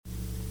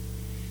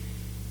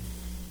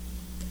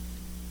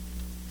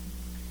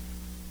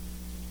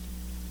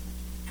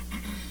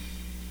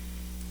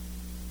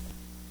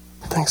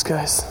Thanks,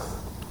 guys.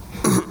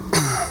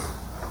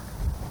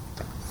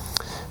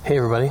 Hey,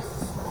 everybody.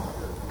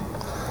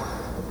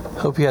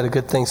 Hope you had a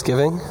good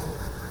Thanksgiving.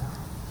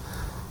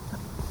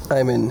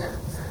 I'm in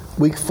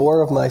week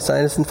 4 of my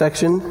sinus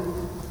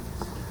infection.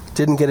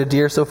 Didn't get a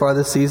deer so far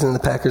this season, and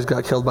the Packers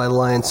got killed by the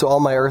Lions. So all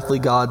my earthly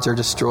gods are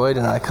destroyed,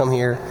 and I come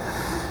here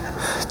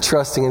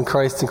trusting in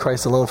Christ and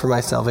Christ alone for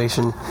my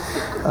salvation.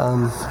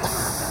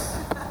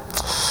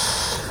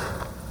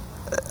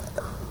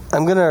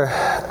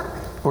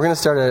 We're gonna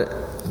start a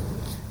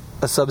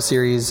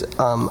sub-series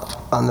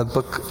on the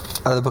book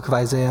out of the book of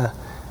Isaiah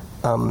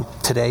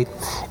today.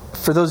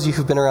 For those of you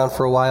who've been around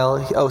for a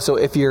while, so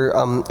if you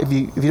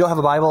don't have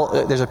a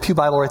Bible, there's a pew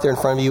Bible right there in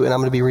front of you, and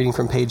I'm going to be reading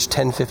from page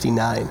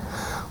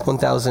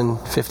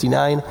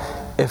 1059.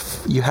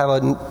 If you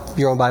have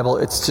your own Bible,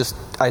 it's just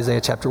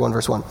Isaiah chapter 1,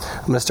 verse 1.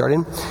 I'm going to start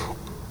in.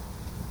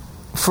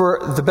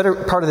 For the better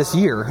part of this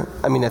year,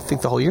 I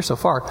think the whole year so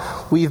far,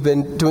 we've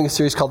been doing a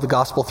series called The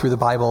Gospel Through the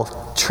Bible,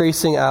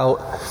 tracing out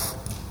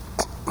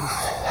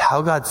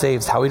how God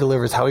saves, how He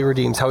delivers, how He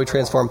redeems, how He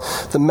transforms,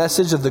 the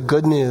message of the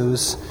good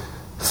news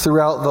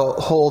throughout the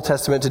whole Old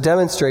Testament to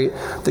demonstrate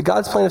that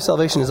God's plan of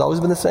salvation has always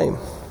been the same.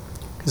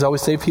 He's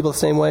always saved people the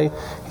same way.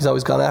 He's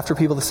always gone after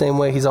people the same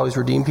way. He's always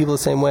redeemed people the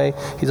same way.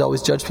 He's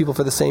always judged people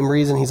for the same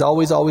reason. He's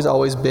always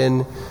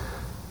been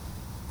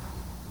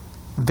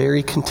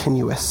very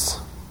continuous.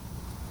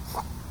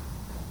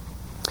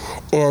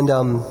 And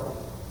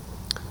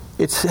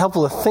it's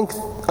helpful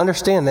to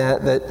understand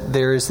that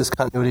there is this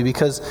continuity,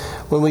 because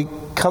when we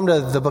come to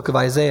the book of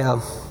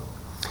Isaiah,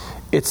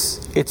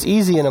 it's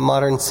easy in a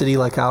modern city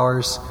like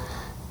ours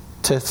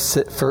to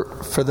sit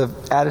for the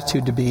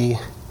attitude to be,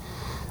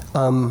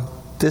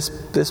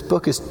 this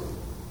book is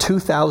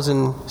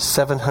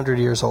 2,700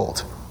 years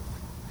old.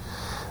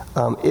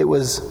 It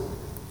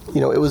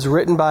was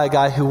written by a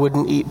guy who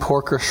wouldn't eat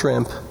pork or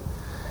shrimp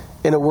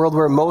in a world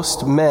where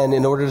most men,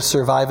 in order to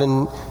survive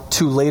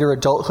into later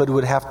adulthood,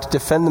 would have to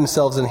defend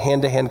themselves in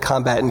hand-to-hand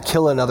combat and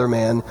kill another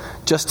man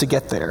just to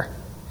get there.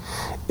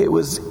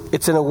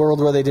 It's in a world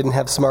where they didn't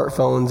have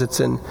smartphones.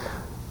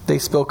 They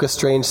spoke a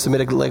strange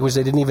Semitic language.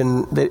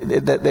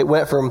 They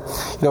went from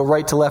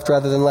right to left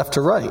rather than left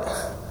to right.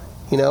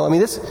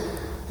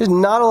 There's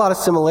not a lot of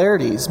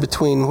similarities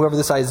between whoever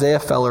this Isaiah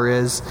feller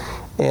is,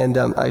 and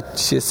I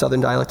see a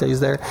southern dialect I use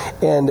there,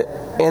 and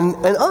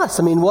us.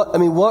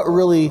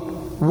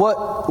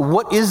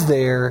 What is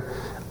there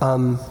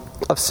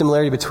of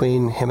similarity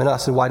between him and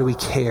us, and why do we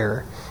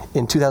care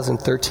in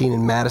 2013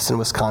 in Madison,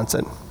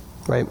 Wisconsin,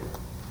 right?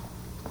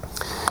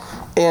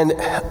 And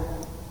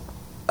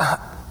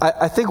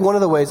I think one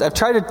of the ways, I've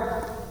tried to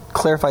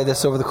clarify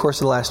this over the course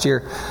of the last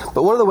year,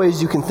 but one of the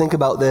ways you can think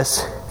about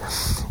this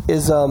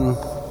is in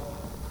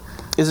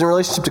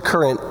relationship to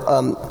current.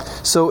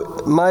 So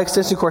my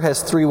extension cord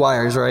has 3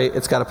 wires, right?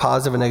 It's got a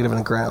positive, a negative,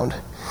 and a ground.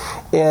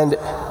 And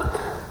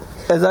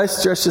as I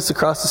stretch this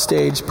across the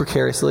stage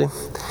precariously,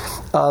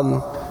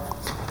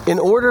 in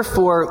order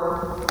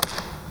for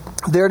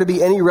there to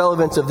be any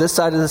relevance of this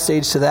side of the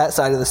stage to that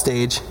side of the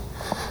stage,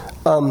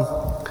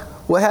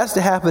 what has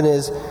to happen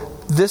is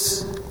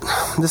this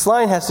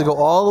line has to go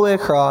all the way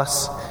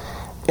across,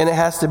 and it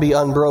has to be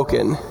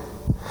unbroken.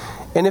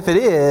 And if it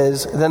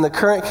is, then the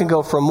current can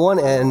go from one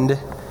end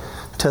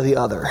to the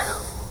other.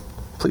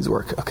 Please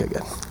work. Okay,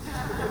 good.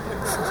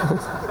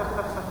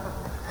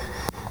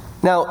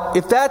 Now,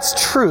 if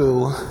that's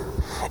true,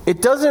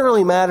 it doesn't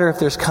really matter if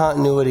there's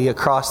continuity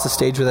across the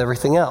stage with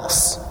everything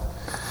else.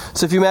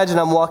 So if you imagine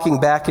I'm walking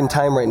back in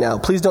time right now,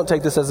 please don't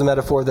take this as a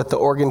metaphor that the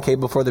organ came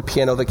before the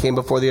piano, that came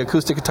before the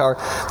acoustic guitar,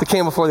 that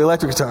came before the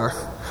electric guitar.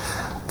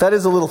 That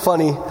is a little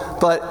funny,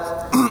 but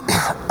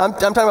I'm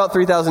talking about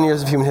 3,000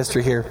 years of human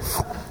history here.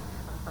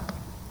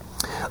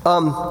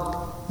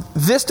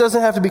 This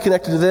doesn't have to be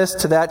connected to this,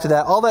 to that, to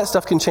that. All that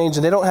stuff can change,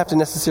 and they don't have to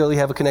necessarily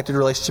have a connected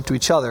relationship to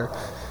each other.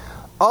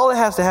 All that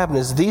has to happen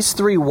is these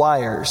 3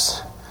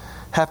 wires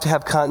have to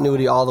have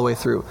continuity all the way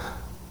through.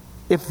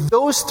 If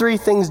those 3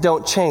 things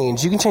don't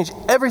change, you can change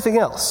everything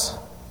else.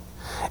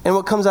 And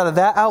what comes out of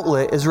that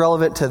outlet is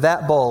relevant to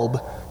that bulb,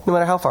 no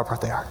matter how far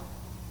apart they are.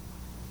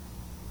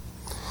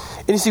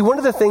 And you see, one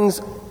of the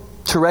things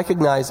to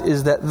recognize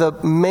is that the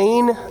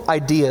main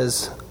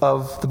ideas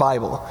of the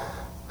Bible,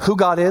 who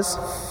God is,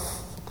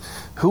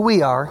 who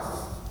we are,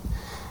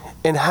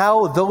 and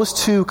how those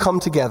 2 come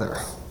together,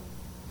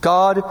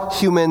 God,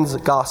 humans,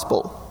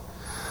 gospel,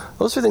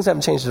 those 3 things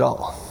haven't changed at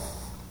all.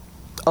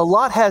 A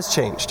lot has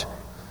changed.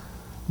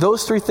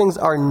 Those 3 things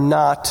are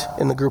not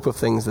in the group of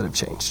things that have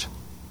changed.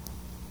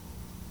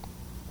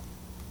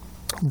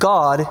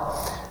 God,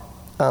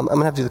 I'm going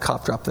to have to do the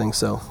cough drop thing,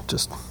 so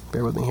just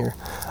bear with me here.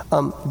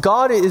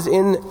 God is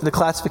in the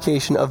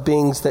classification of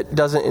beings that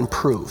doesn't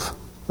improve,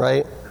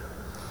 right?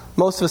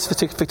 Most of us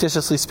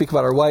fictitiously speak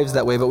about our wives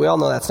that way, but we all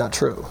know that's not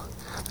true.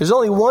 There's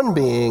only one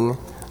being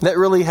that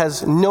really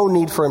has no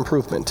need for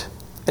improvement,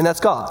 and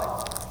that's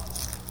God.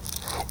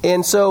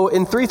 And so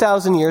in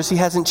 3,000 years, He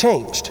hasn't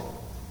changed.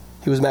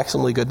 He was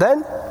maximally good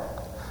then.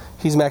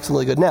 He's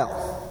maximally good now.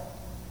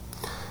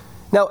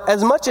 Now,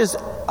 as much as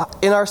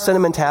in our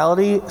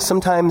sentimentality,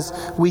 sometimes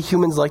we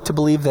humans like to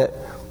believe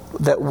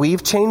that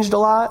we've changed a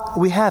lot,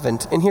 we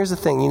haven't. And here's the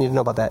thing you need to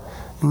know about that.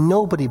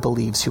 Nobody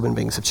believes human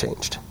beings have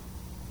changed.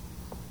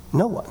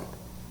 No one.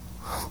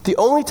 The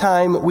only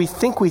time we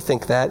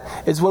think that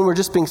is when we're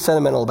just being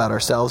sentimental about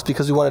ourselves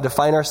because we want to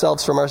define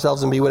ourselves from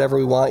ourselves and be whatever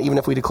we want, even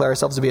if we declare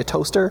ourselves to be a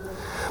toaster.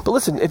 But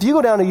listen, if you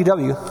go down to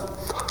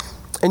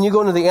UW and you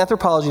go into the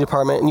anthropology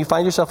department and you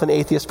find yourself an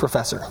atheist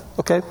professor,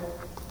 okay?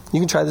 You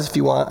can try this if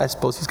you want. I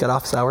suppose he's got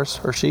office hours,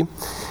 or she.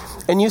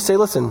 And you say,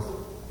 listen,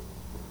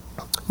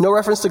 no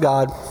reference to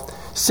God,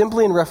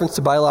 simply in reference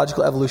to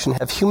biological evolution,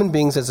 have human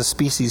beings as a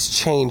species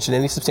changed in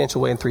any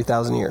substantial way in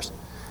 3,000 years?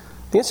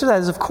 The answer to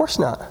that is, of course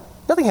not.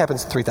 Nothing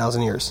happens in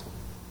 3,000 years,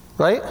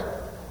 right?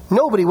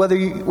 Nobody, whether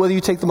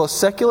you take the most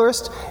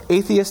secularist,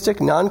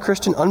 atheistic,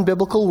 non-Christian,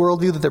 unbiblical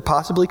worldview that there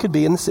possibly could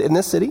be in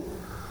this city,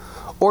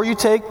 or you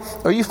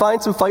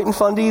find some fighting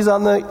fundies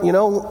on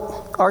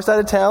our side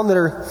of town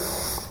that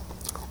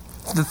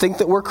think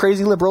that we're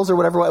crazy liberals or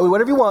whatever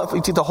you want. If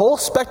you take the whole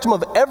spectrum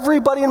of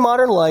everybody in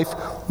modern life,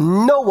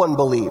 no one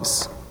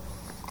believes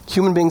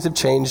human beings have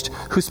changed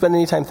who spend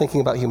any time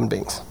thinking about human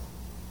beings.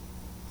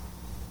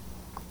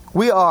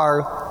 We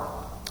are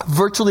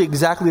virtually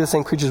exactly the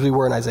same creatures we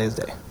were in Isaiah's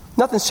day.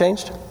 Nothing's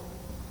changed.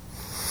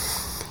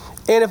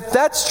 And if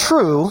that's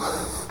true,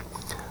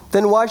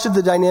 then why should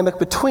the dynamic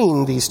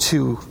between these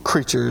two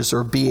creatures,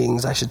 or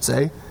beings, I should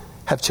say,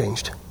 have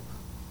changed?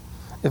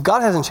 If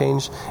God hasn't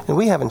changed, and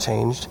we haven't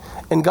changed,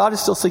 and God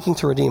is still seeking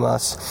to redeem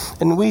us,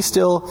 and we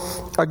still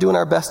are doing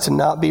our best to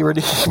not be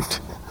redeemed,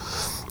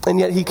 and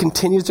yet he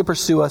continues to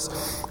pursue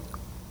us,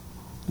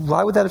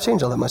 why would that have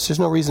changed all that much? There's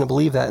no reason to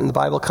believe that, and the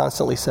Bible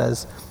constantly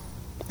says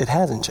it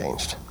hasn't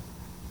changed.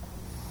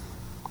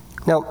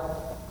 Now,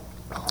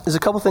 there's a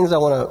couple things I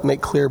want to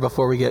make clear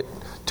before we get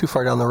too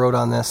far down the road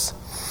on this.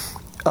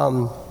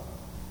 I'm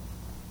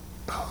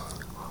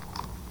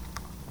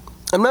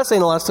not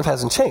saying a lot of stuff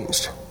hasn't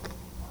changed,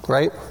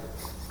 right?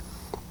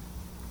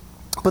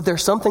 But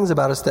there's some things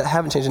about us that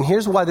haven't changed, and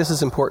here's why this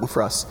is important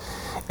for us.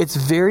 It's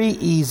very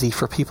easy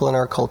for people in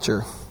our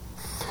culture.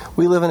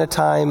 We live in a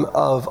time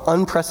of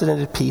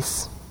unprecedented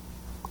peace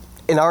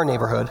in our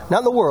neighborhood, not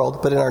in the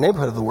world, but in our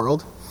neighborhood of the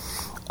world.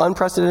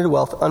 Unprecedented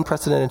wealth,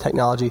 unprecedented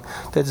technology.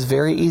 That's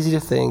very easy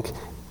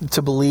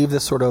to believe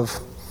this sort of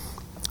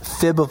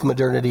fib of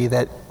modernity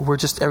that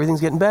everything's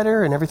getting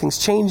better and everything's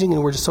changing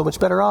and we're just so much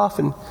better off.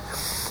 And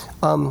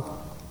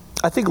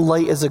I think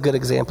light is a good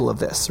example of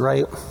this,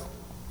 right?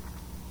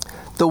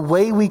 The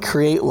way we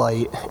create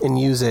light and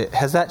use it,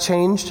 has that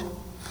changed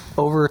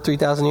over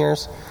 3,000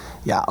 years?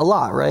 Yeah, a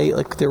lot, right?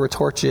 Like there were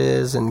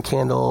torches and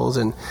candles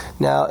and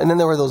then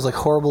there were those like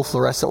horrible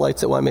fluorescent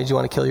lights that made you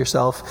want to kill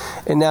yourself.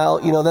 And now,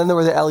 then there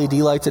were the LED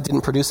lights that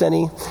didn't produce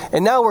any.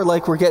 And now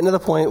we're getting to the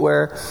point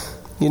where,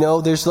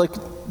 there's like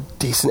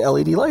decent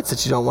LED lights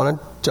that you don't want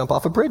to jump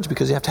off a bridge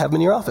because you have to have them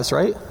in your office,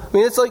 right? I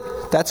mean, it's like,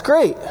 that's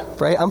great,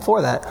 right? I'm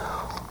for that.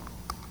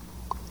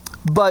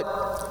 But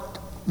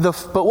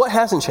what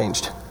hasn't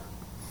changed?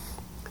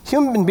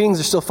 Human beings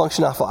are still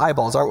functioning off of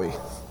eyeballs, aren't we?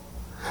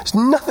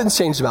 Nothing's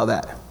changed about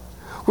that.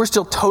 We're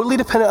still totally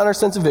dependent on our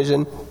sense of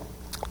vision,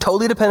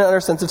 totally dependent on our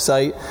sense of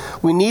sight.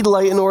 We need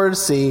light in order to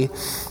see.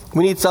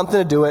 We need something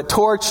to do it.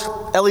 Torch,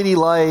 LED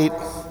light,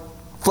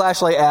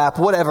 flashlight app,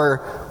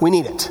 whatever. We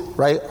need it,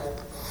 right?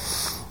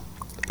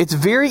 It's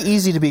very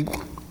easy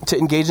to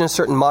engage in a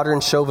certain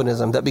modern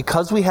chauvinism that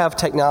because we have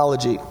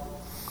technology,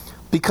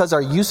 because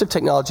our use of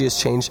technology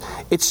has changed,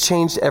 it's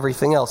changed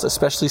everything else,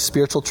 especially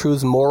spiritual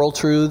truths, moral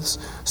truths,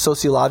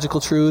 sociological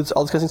truths,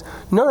 all these kinds of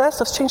things. None of that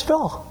stuff's changed at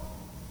all.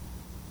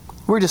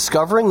 We're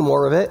discovering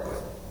more of it,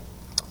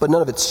 but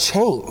none of it's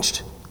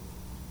changed.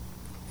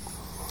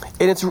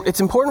 And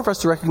it's important for us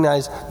to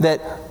recognize that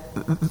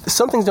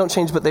some things don't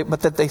change,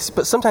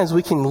 but sometimes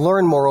we can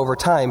learn more over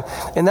time.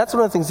 And that's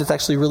one of the things that's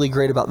actually really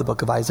great about the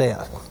book of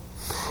Isaiah.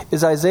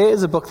 Isaiah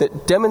is a book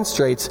that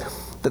demonstrates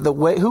that the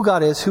way who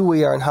God is, who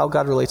we are, and how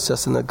God relates to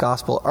us in the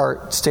gospel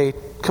stay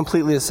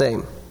completely the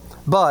same.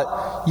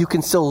 But you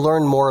can still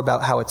learn more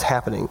about how it's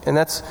happening. And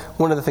that's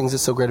one of the things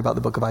that's so great about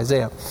the book of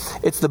Isaiah.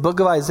 It's the book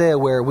of Isaiah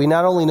where we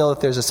not only know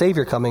that there's a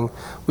Savior coming,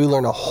 we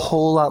learn a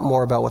whole lot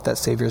more about what that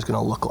Savior is going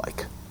to look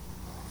like.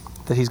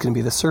 That he's going to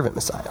be the servant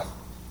Messiah.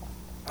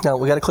 Now,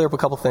 we got to clear up a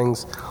couple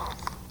things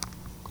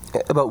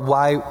about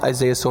why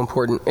Isaiah is so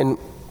important and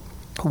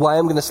why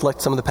I'm going to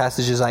select some of the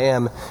passages I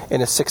am in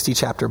a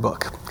 60-chapter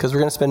book. Because we're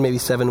going to spend maybe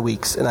 7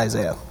 weeks in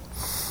Isaiah.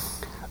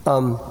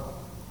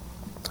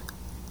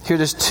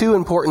 There's two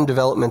important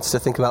developments to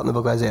think about in the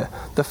book of Isaiah.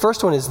 The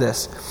first one is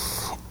this.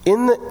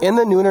 In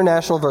the New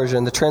International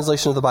Version, the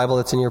translation of the Bible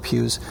that's in your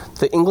pews,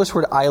 the English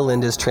word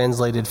island is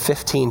translated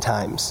 15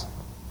 times.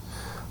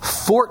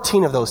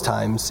 14 of those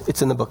times,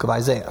 it's in the book of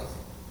Isaiah.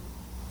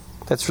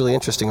 That's really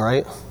interesting,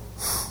 right?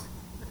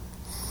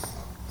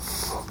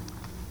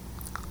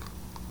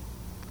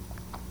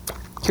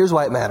 Here's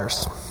why it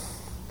matters.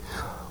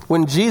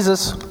 When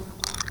Jesus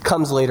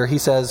comes later, he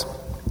says,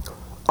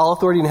 "All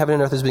authority in heaven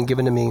and earth has been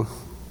given to me.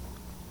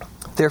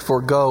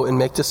 Therefore, go and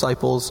make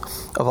disciples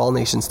of all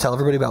nations." Tell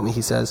everybody about me,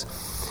 he says.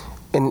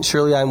 and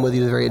surely I am with you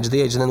to the very edge of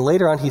the age. And then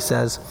later on he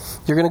says,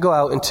 you're going to go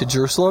out into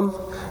Jerusalem,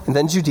 and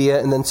then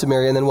Judea, and then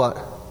Samaria, and then what?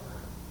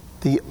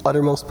 The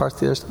uttermost parts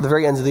of the earth, the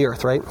very ends of the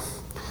earth, right?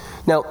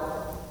 Now,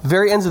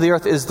 very ends of the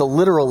earth is the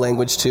literal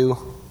language too.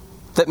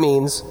 That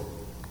means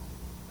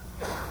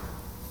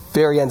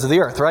very ends of the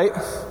earth, right?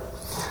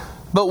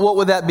 But what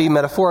would that be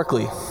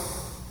metaphorically?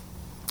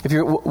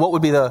 What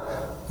would be the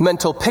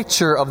mental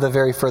picture of the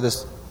very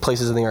furthest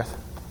places in the earth?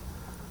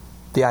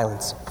 The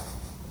islands.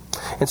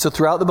 And so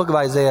throughout the book of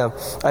Isaiah,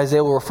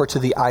 Isaiah will refer to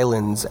the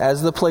islands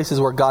as the places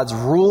where God's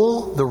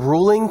rule, the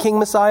ruling King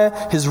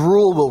Messiah, his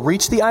rule will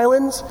reach the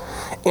islands,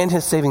 and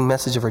his saving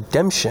message of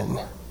redemption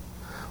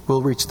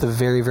will reach the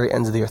very, very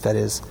ends of the earth, that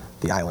is,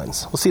 the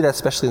islands. We'll see that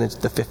especially in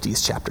the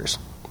 50s chapters.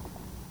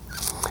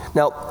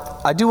 Now,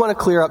 I do want to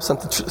clear up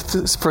something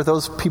for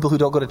those people who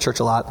don't go to church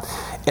a lot,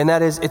 and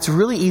that is, it's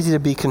really easy to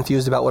be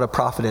confused about what a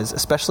prophet is,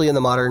 especially in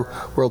the modern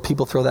world.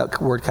 People throw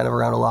that word kind of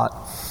around a lot.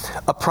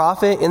 A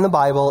prophet in the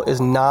Bible is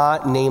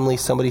not, namely,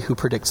 somebody who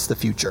predicts the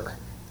future.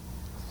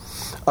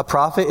 A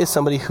prophet is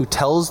somebody who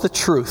tells the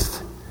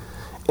truth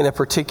in a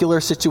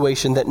particular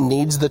situation that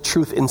needs the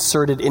truth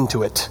inserted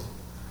into it,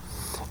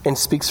 and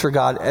speaks for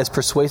God as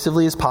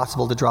persuasively as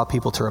possible to draw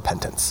people to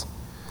repentance.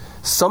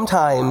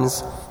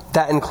 Sometimes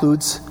that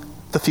includes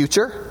the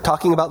future,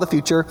 talking about the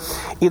future,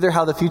 either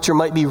how the future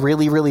might be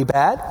really, really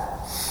bad,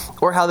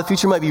 or how the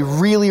future might be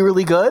really,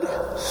 really good,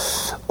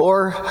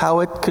 or how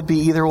it could be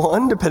either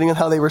one, depending on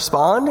how they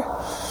respond.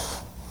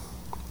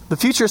 The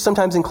future is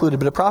sometimes included,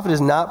 but a prophet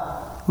is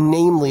not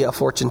namely a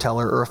fortune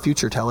teller or a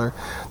future teller.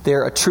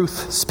 They're a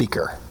truth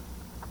speaker.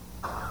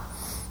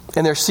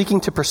 And they're seeking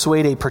to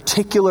persuade a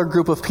particular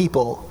group of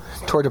people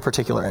toward a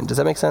particular end. Does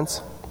that make sense?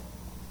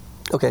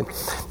 Okay,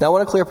 now I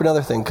want to clear up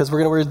another thing, because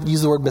we're going to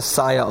use the word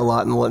Messiah a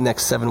lot in the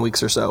next 7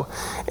 weeks or so.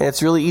 And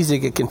it's really easy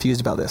to get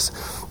confused about this.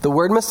 The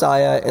word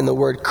Messiah and the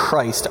word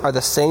Christ are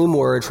the same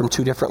word from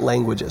two different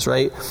languages,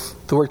 right?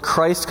 The word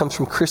Christ comes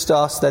from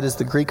Christos, that is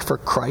the Greek for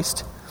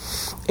Christ.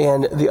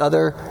 And the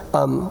other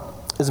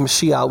is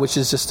Mashiach, which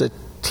is just a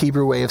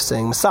Hebrew way of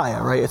saying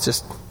Messiah, right? It's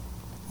just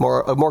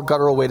a more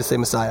guttural way to say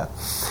Messiah.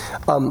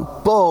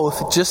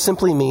 Both just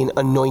simply mean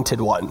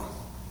anointed one.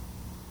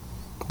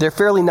 They're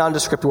fairly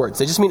nondescript words.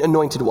 They just mean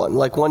anointed one,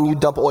 like one you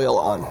dump oil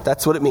on.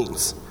 That's what it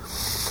means.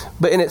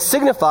 And it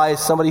signifies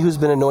somebody who's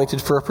been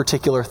anointed for a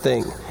particular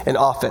thing, an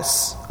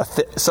office.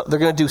 So they're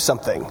going to do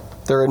something.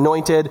 They're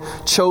anointed,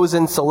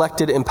 chosen,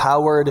 selected,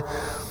 empowered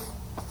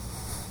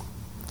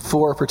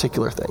for a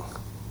particular thing.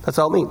 That's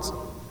all it means.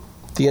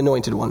 The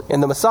anointed one.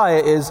 And the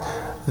Messiah is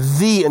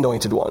the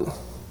anointed one.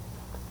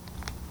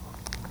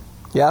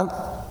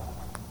 Yeah?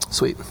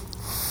 Sweet.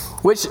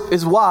 Which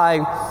is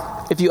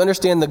why, if you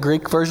understand the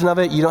Greek version of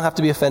it, you don't have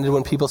to be offended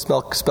when people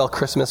spell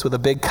Christmas with a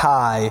big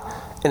chi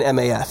and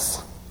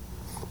M-A-S.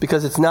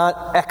 Because it's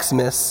not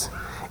Xmas,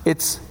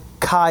 it's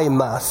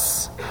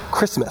Kaimas,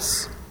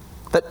 Christmas.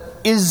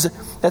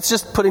 That's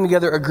just putting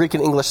together a Greek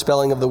and English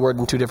spelling of the word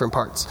in two different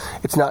parts.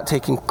 It's not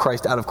taking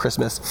Christ out of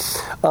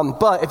Christmas.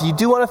 But if you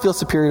do want to feel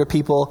superior to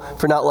people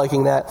for not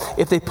liking that,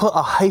 if they put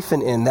a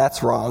hyphen in,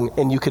 that's wrong,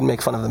 and you can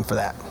make fun of them for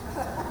that.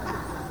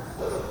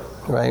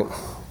 Right?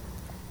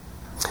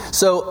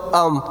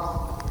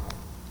 So,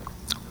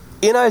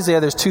 in Isaiah,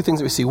 there's two things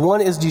that we see.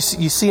 One is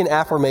you see an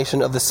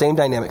affirmation of the same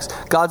dynamics.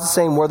 God's the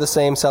same, we're the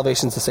same,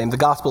 salvation's the same, the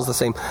gospel's the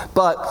same.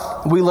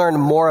 But we learn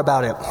more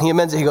about it. He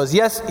amends it. He goes,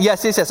 yes.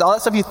 All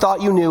that stuff you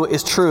thought you knew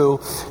is true.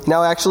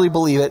 Now I actually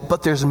believe it.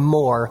 But there's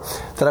more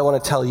that I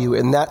want to tell you.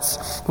 And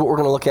that's what we're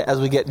going to look at as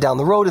we get down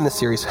the road in this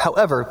series.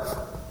 However,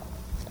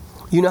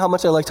 you know how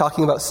much I like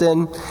talking about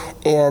sin.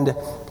 And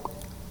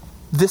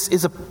this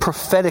is a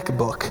prophetic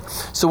book.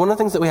 So one of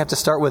the things that we have to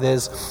start with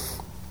is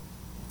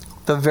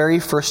the very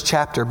first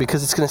chapter,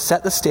 because it's going to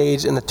set the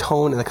stage and the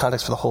tone and the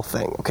context for the whole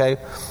thing, okay?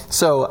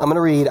 So I'm going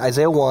to read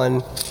Isaiah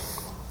 1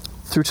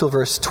 through till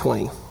verse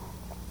 20.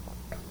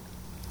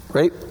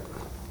 Right?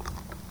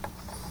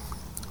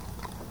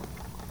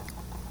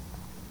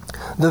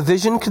 The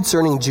vision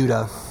concerning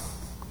Judah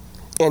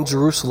and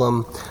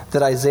Jerusalem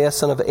that Isaiah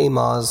son of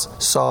Amoz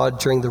saw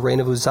during the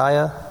reigns of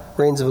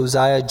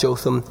Uzziah,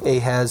 Jotham,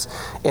 Ahaz,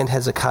 and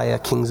Hezekiah,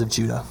 kings of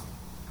Judah.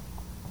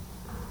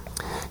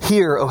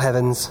 Hear, O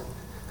heavens,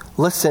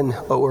 listen,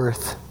 O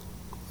earth,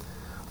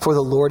 for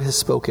the Lord has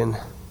spoken.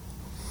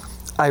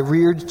 I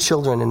reared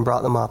children and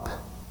brought them up,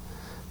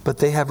 but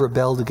they have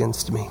rebelled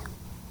against me.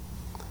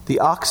 The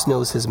ox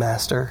knows his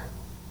master,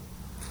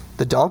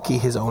 the donkey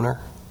his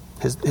owner,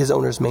 his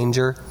owner's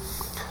manger,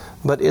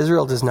 but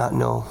Israel does not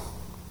know.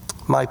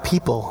 My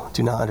people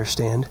do not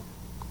understand.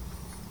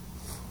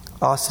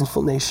 Ah,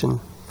 sinful nation,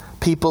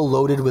 people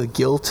loaded with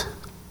guilt,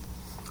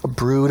 a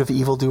brood of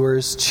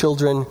evildoers,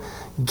 children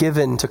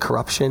given to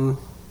corruption.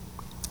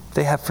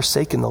 They have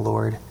forsaken the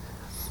Lord.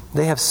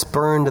 They have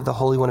spurned the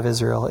Holy One of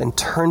Israel and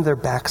turned their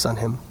backs on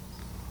him.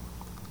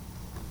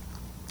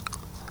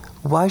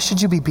 Why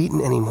should you be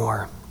beaten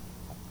anymore?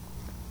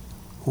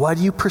 Why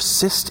do you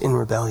persist in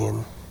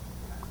rebellion?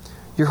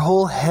 Your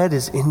whole head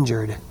is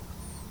injured,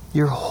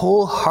 your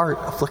whole heart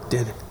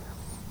afflicted.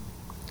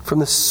 From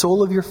the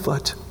sole of your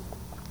foot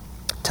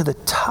to the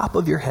top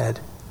of your head,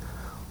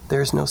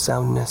 there is no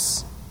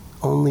soundness,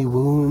 only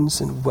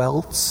wounds and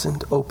welts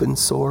and open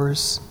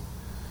sores,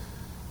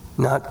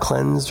 not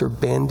cleansed or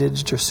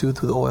bandaged or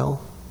soothed with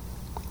oil.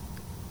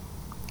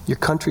 Your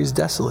country is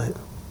desolate.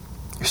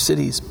 Your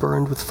cities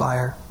burned with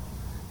fire.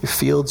 Your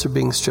fields are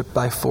being stripped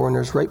by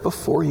foreigners right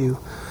before you.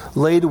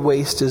 Laid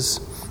waste as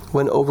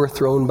when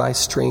overthrown by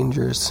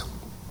strangers.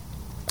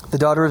 The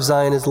daughter of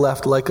Zion is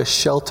left like a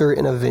shelter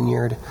in a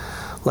vineyard,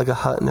 like a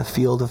hut in a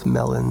field of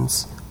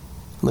melons,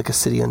 like a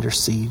city under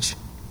siege.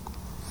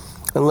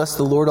 Unless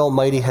the Lord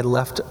Almighty had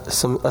left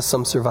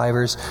some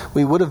survivors,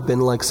 we would have been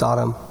like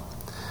Sodom.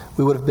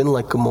 We would have been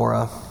like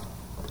Gomorrah.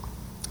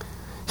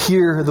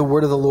 Hear the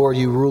word of the Lord,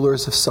 you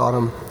rulers of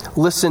Sodom.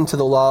 Listen to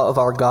the law of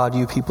our God,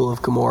 you people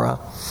of Gomorrah.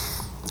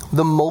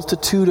 The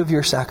multitude of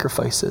your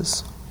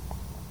sacrifices,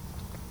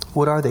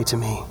 what are they to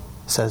me,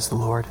 says the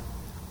Lord?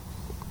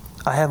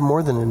 I have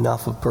more than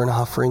enough of burnt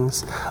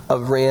offerings,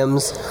 of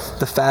rams,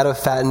 the fat of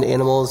fattened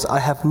animals. I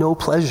have no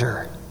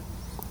pleasure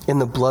in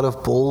the blood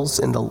of bulls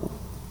and the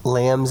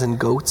lambs and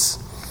goats.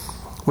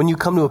 When you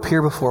come to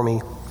appear before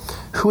me,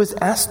 who has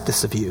asked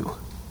this of you,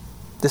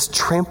 this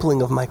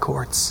trampling of my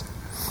courts?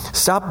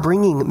 Stop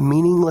bringing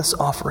meaningless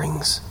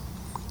offerings.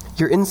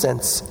 Your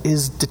incense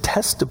is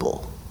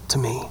detestable to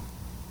me.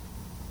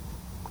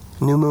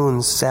 New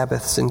moons,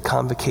 Sabbaths, and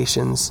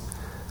convocations,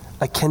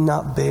 I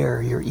cannot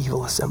bear your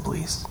evil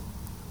assemblies.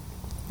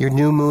 Your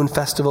new moon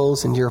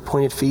festivals and your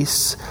appointed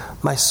feasts,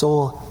 my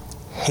soul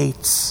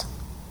hates.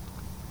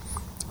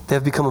 They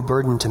have become a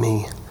burden to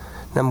me,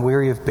 and I'm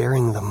weary of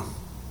bearing them.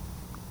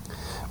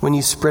 When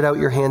you spread out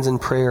your hands in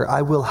prayer,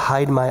 I will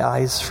hide my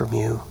eyes from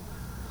you.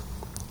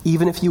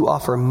 Even if you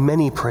offer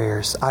many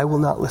prayers, I will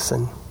not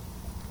listen.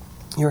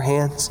 Your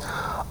hands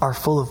are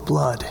full of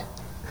blood.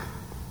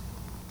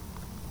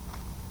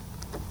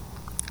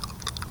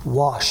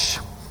 Wash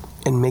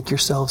and make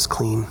yourselves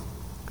clean.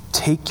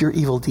 Take your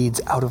evil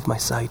deeds out of my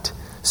sight.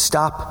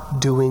 Stop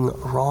doing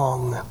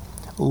wrong.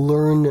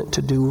 Learn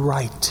to do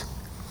right.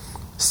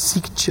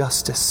 Seek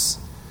justice.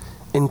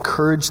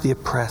 Encourage the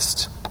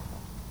oppressed.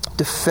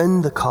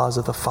 Defend the cause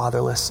of the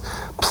fatherless.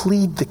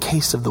 Plead the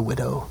case of the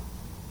widow.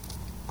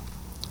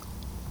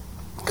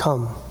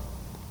 Come.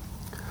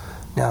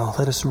 Now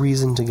let us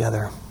reason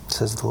together,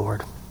 says the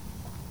Lord.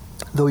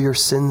 Though your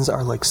sins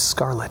are like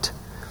scarlet,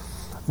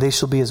 they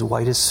shall be as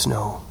white as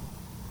snow.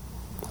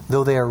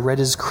 Though they are red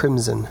as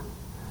crimson,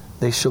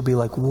 they shall be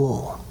like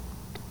wool.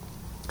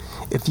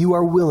 If you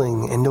are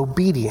willing and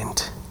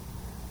obedient,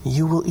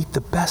 you will eat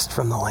the best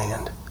from the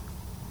land.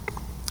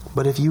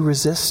 But if you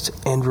resist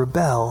and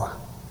rebel,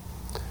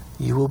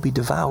 you will be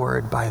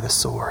devoured by the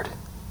sword.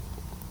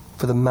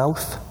 For the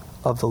mouth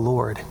of the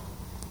Lord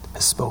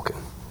has spoken.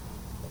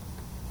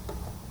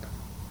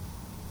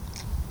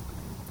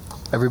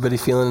 Everybody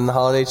feeling in the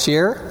holiday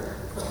cheer?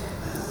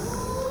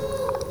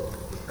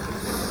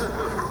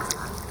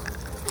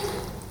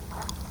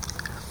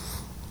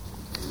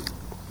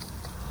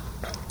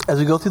 As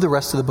we go through the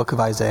rest of the book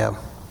of Isaiah,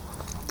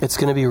 it's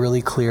going to be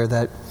really clear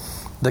that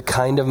the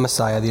kind of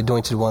Messiah, the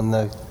anointed one,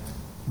 that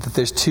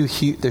there's two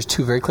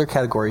very clear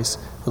categories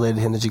related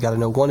to him that you got to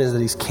know. One is that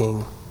he's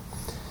king.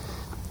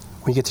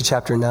 When you get to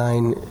chapter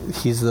 9,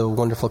 he's the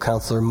wonderful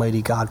counselor,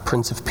 mighty God,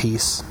 Prince of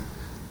Peace,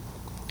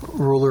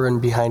 ruler and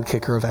behind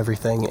kicker of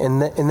everything.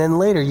 And then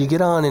later you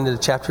get on into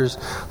chapters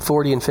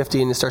 40 and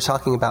 50 and it starts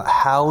talking about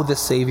how the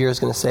Savior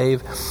is going to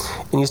save.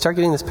 And you start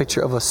getting this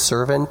picture of a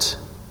servant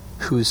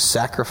who's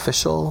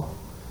sacrificial,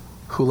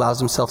 who allows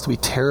himself to be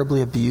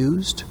terribly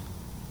abused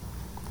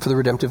for the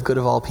redemptive good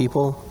of all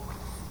people.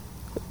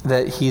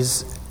 That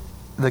he's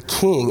the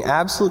king,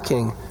 absolute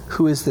king,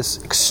 who is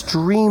this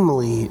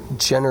extremely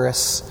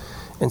generous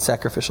and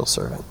sacrificial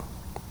servant.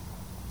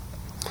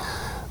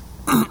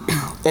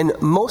 And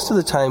most of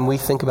the time we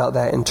think about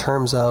that in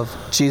terms of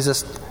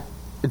Jesus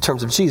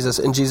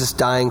and Jesus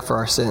dying for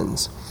our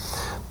sins.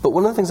 But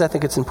one of the things I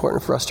think it's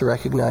important for us to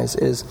recognize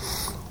is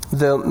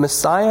the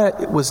Messiah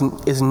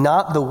is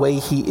not the way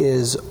he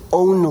is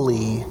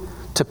only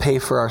to pay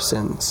for our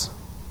sins.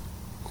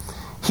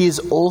 He is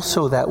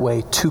also that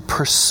way to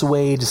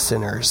persuade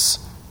sinners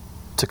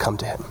to come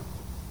to him.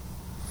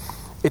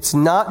 It's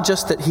not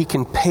just that he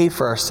can pay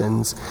for our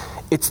sins,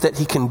 it's that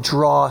he can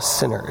draw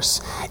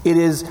sinners. It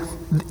is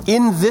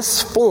in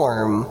this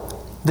form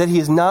that he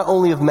is not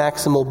only of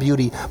maximal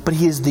beauty, but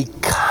he is the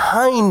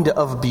kind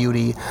of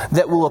beauty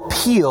that will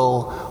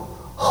appeal,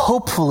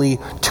 hopefully,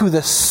 to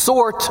the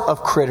sort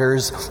of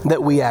critters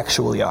that we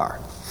actually are.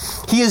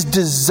 He is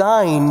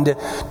designed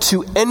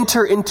to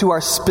enter into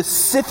our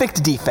specific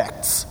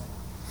defects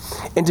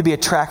and to be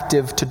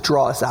attractive to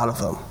draw us out of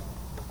them.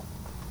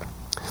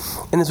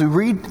 And as you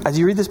read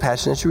this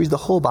passage, as you read the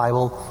whole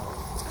Bible,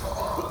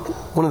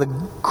 one of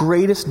the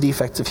greatest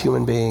defects of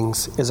human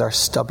beings is our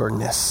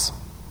stubbornness.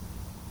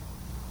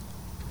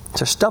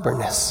 It's our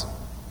stubbornness.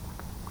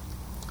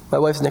 My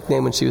wife's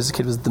nickname when she was a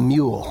kid was the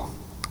mule.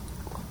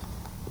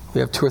 We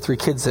have 2 or 3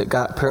 kids that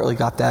apparently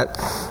got that.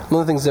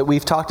 One of the things that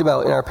we've talked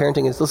about in our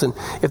parenting is, listen,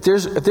 if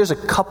there's a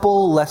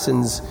couple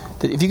lessons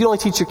that if you can only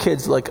teach your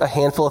kids like a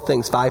handful of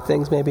things, 5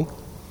 things maybe,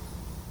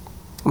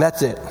 And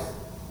that's it.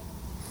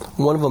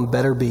 One of them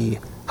better be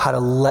how to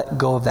let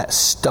go of that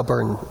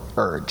stubborn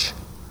urge.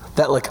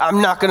 That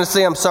I'm not going to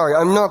say I'm sorry.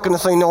 I'm not going to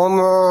say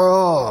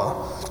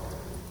no.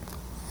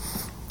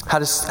 How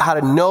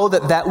to know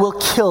that will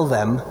kill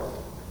them.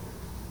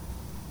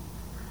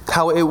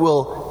 How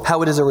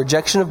it is a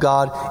rejection of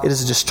God, it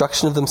is a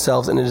destruction of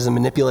themselves, and it is a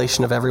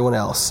manipulation of everyone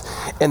else.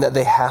 And that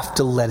they have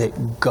to let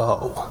it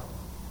go.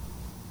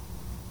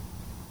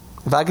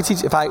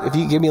 If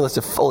you give me a list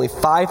of only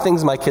 5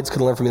 things my kids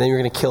could learn from me, then you're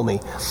going to kill me.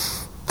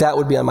 That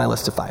would be on my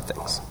list of 5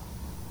 things.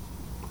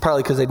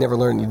 Partly because they'd never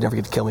learn, you'd never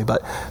get to kill me,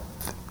 but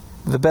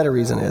the better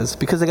reason is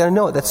because they got to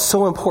know it. That's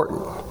so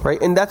important, right?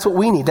 And that's what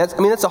we need. That's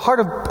the heart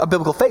of a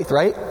biblical faith,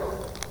 right?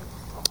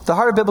 The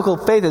heart of biblical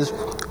faith is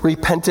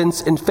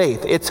repentance and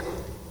faith. It's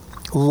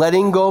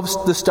letting go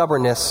of the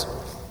stubbornness,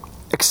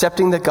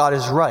 accepting that God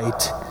is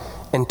right,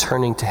 and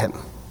turning to Him.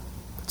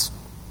 It's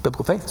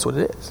biblical faith. That's what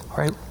it is,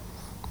 right?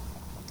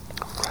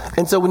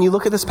 And so when you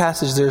look at this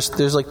passage, there's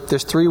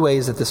 3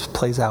 ways that this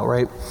plays out,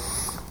 right?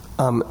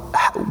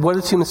 What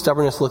does human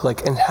stubbornness look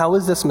like? And how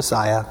is this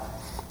Messiah,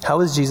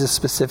 how is Jesus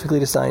specifically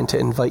designed to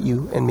invite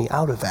you and me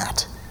out of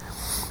that?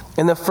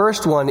 And the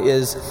first one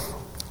is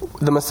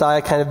the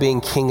Messiah kind of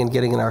being king and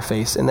getting in our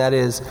face, and that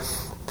is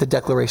the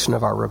declaration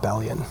of our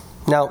rebellion.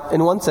 Now,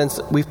 in one sense,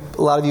 a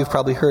lot of you have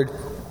probably heard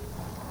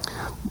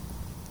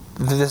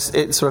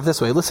it sort of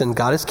this way. Listen,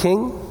 God is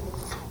king.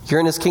 You're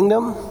in His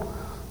kingdom.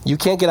 You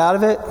can't get out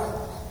of it.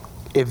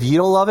 If you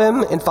don't love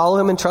Him and follow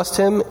Him and trust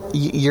Him,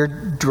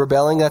 you're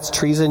rebelling. That's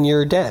treason.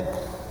 You're dead.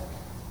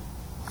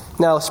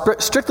 Now,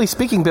 strictly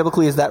speaking,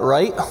 biblically, is that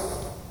right?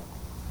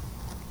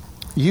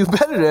 You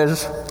bet it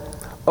is.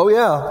 Oh,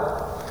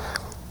 yeah.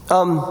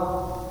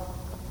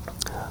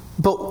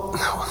 But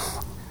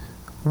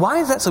why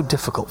is that so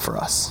difficult for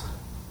us?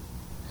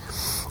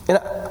 And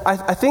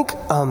I think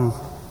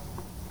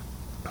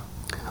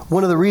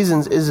one of the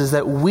reasons is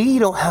that we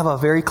don't have a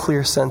very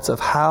clear sense of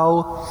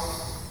how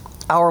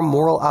our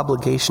moral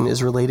obligation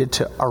is related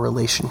to our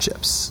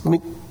relationships.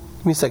 Give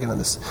me a second on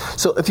this.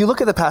 So if you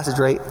look at the passage,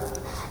 right,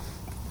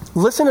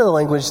 listen to the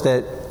language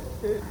that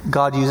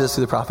God uses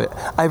through the prophet.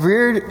 I've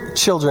reared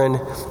children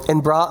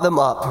and brought them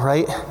up,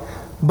 right?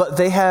 But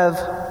they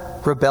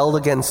have rebelled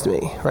against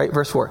me, right?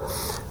 Verse 4.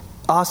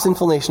 Ah,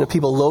 sinful nation of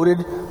people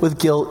loaded with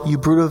guilt, you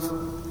a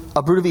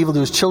brood of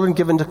evildoers, children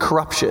given to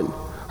corruption,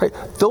 right?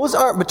 Those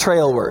aren't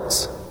betrayal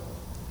words,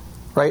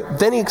 right?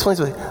 Then he explains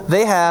what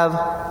they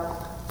have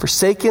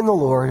forsaken the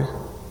Lord,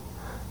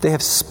 they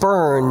have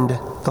spurned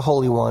the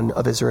Holy One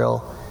of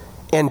Israel,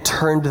 and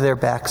turned their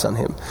backs on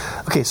Him.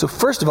 Okay, so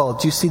first of all,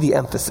 do you see the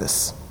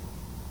emphasis?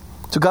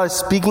 So God is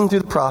speaking through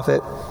the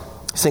prophet,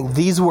 saying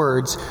these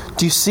words.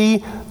 Do you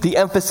see the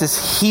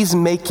emphasis He's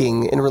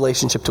making in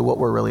relationship to what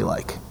we're really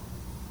like?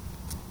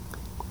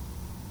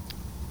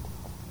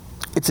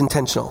 It's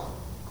intentional,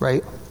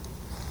 right?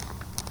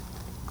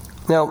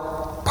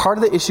 Now, part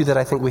of the issue that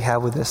I think we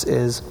have with this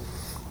is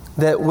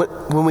that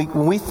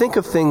when we think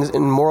of things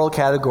in moral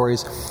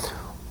categories,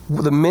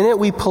 the minute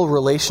we pull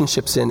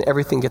relationships in,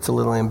 everything gets a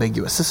little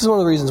ambiguous. This is one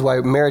of the reasons why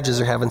marriages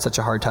are having such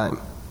a hard time,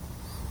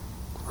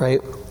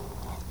 right?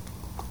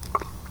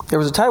 There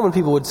was a time when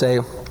people would say,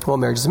 well,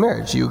 marriage is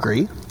marriage. You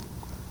agree.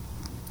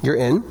 You're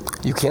in.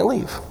 You can't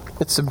leave.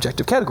 It's a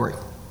subjective category.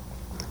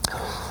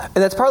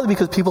 And that's partly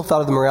because people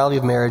thought of the morality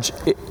of marriage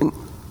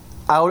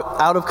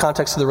out of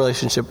context of the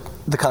relationship,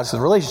 the context of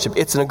the relationship.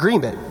 It's an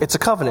agreement. It's a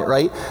covenant,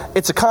 right?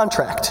 It's a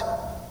contract.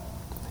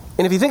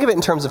 And if you think of it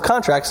in terms of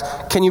contracts,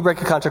 can you break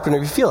a contract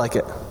whenever you feel like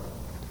it?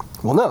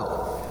 Well,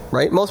 no,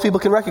 right? Most people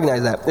can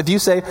recognize that. If you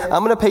say,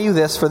 I'm going to pay you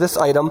this for this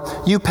item,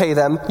 you pay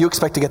them, you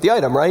expect to get the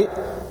item, right?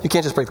 You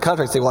can't just break the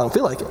contract and say, well, I don't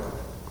feel like it.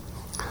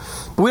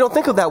 But we don't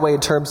think of that way in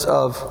terms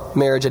of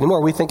marriage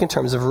anymore. We think in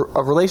terms of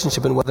a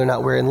relationship and whether or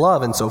not we're in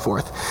love and so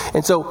forth.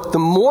 And so the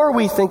more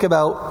we think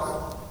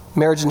about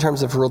marriage in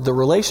terms of the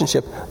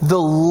relationship, the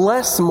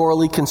less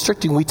morally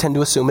constricting we tend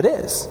to assume it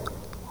is.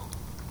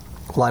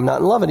 Well, I'm not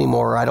in love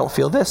anymore, or I don't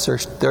feel this, or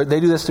they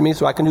do this to me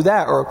so I can do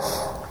that.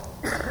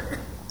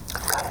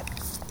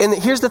 And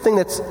here's the thing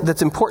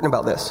that's important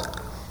about this.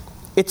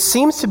 It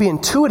seems to be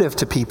intuitive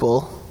to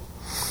people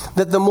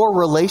that the more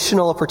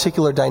relational a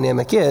particular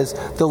dynamic is,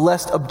 the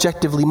less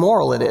objectively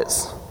moral it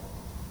is.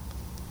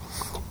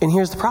 And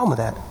here's the problem with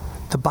that.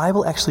 The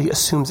Bible actually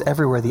assumes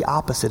everywhere the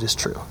opposite is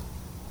true.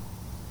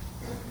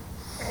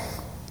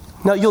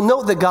 Now, you'll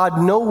note that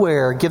God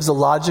nowhere gives a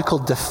logical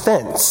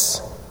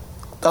defense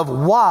of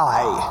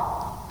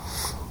why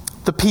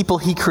the people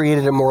He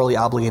created are morally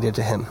obligated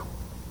to Him.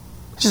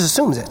 He just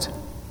assumes it.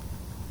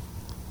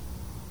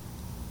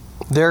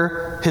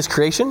 They're His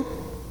creation.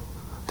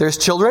 They're His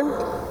children.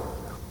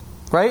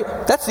 Right?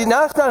 That's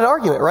not an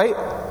argument, right?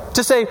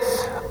 To say,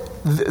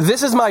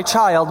 this is my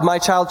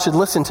child should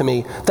listen to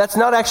me. That's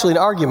not actually an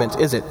argument,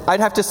 is it?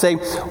 I'd have to say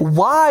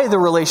why the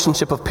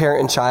relationship of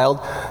parent and child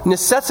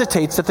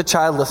necessitates that the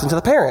child listen to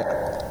the parent.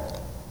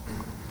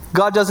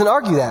 God doesn't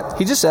argue that.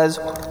 He just says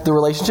the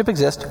relationship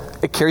exists.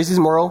 It carries these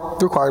moral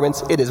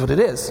requirements. It is what it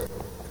is.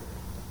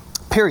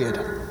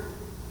 Period.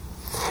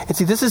 And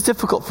see, this is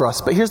difficult for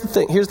us, but here's the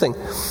thing.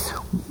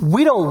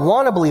 We don't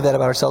want to believe that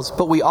about ourselves,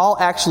 but we all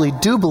actually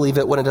do believe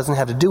it when it doesn't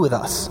have to do with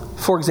us.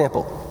 For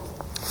example,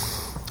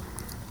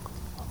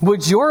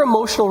 would your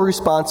emotional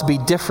response be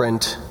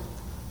different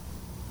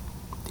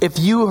if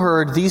you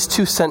heard these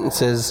two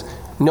sentences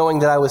knowing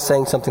that I was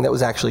saying something that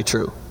was actually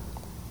true?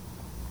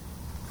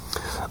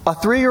 A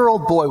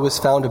 3-year-old boy was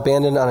found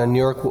abandoned on a New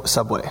York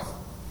subway.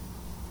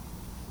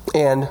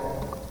 And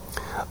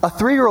a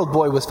 3-year-old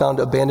boy was found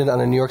abandoned on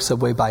a New York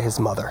subway by his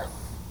mother.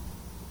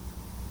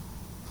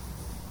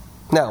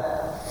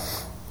 Now,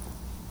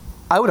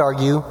 I would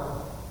argue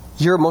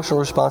your emotional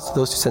response to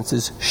those two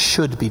sentences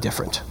should be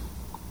different.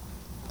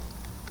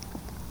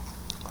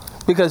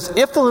 Because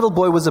if the little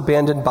boy was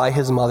abandoned by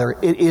his mother,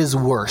 it is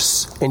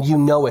worse, and you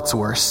know it's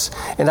worse.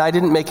 And I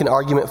didn't make an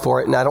argument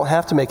for it, and I don't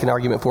have to make an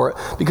argument for it,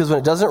 because when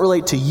it doesn't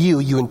relate to you,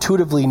 you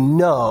intuitively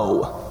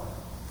know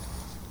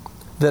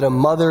that a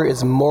mother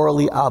is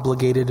morally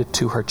obligated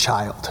to her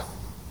child.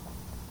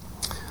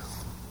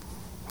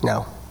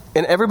 Now,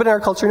 and everybody in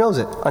our culture knows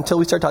it, until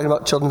we start talking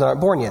about children that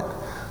aren't born yet,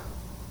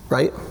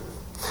 right?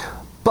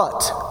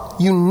 But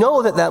you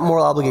know that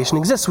moral obligation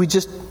exists.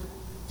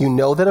 You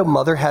know that a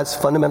mother has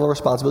fundamental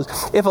responsibilities.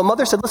 If a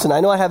mother said, listen, I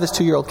know I have this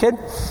 2-year-old kid.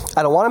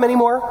 I don't want him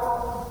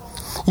anymore.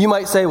 You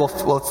might say, well,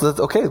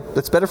 okay,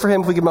 it's better for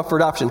him if we give him up for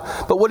adoption.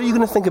 But what are you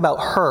going to think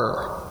about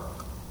her?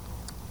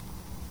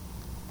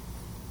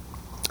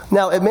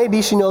 Now, it may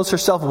be she knows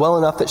herself well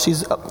enough that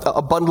she's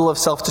a bundle of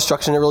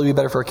self-destruction. It really be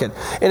better for a kid.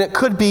 And it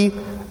could be,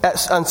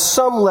 on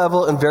some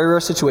level, in very rare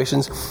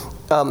situations,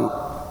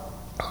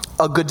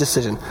 a good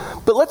decision.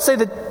 But let's say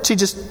that she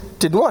just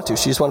didn't want to.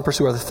 She just wanted to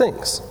pursue other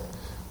things.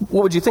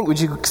 What would you think? Would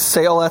you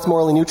say, oh, that's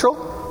morally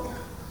neutral?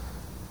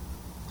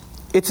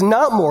 It's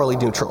not morally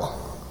neutral.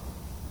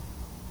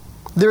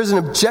 There's an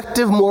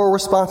objective moral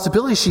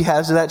responsibility she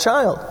has to that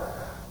child.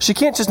 She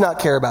can't just not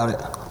care about it.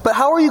 But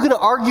how are you going to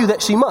argue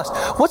that she must?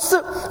 What's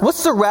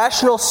the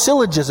rational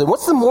syllogism?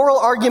 What's the moral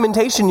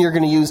argumentation you're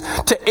going to use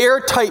to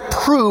airtight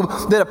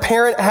prove that a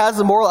parent has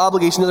a moral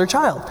obligation to their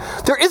child?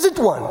 There isn't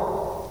one.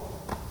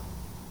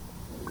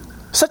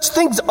 Such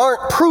things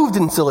aren't proved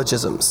in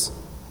syllogisms.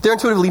 They're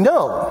intuitively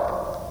known.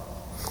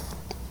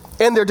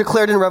 And they're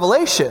declared in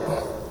Revelation.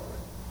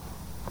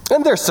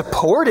 And they're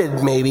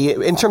supported, maybe,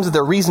 in terms of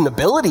their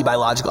reasonability by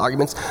logical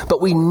arguments,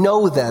 but we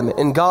know them,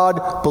 and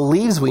God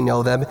believes we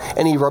know them,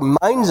 and He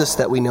reminds us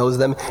that we know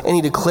them, and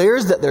He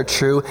declares that they're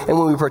true, and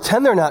when we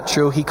pretend they're not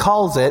true, He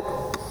calls it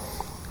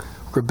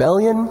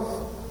rebellion,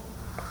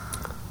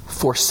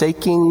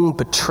 forsaking,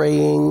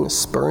 betraying,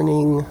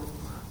 spurning,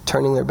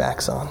 turning their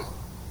backs on.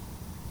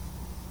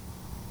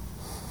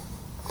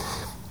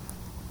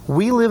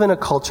 We live in a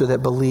culture that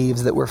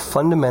believes that we're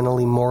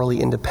fundamentally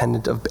morally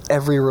independent of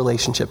every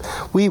relationship.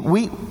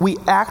 We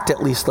act,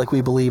 at least, like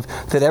we believe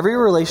that every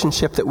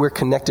relationship that we're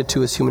connected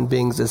to as human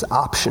beings is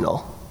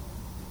optional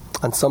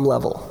on some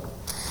level.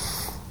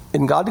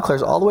 And God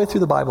declares all the way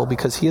through the Bible,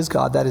 because He is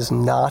God, that is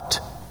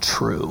not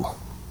true.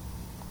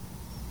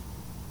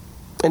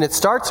 And it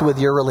starts with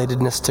your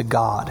relatedness to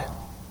God.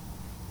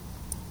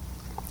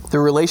 The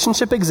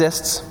relationship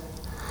exists.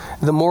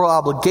 The moral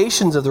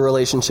obligations of the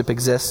relationship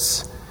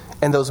exists.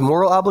 And those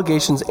moral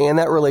obligations and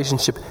that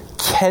relationship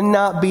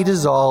cannot be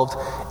dissolved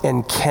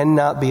and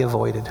cannot be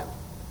avoided.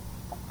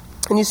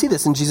 And you see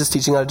this in Jesus'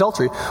 teaching on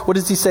adultery. What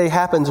does He say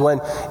happens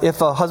if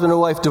a husband and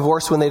wife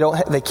divorce when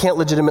they can't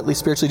legitimately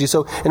spiritually do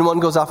so, and one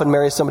goes off and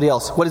marries somebody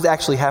else? What is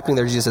actually happening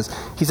there, Jesus says?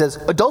 He says,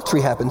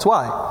 adultery happens.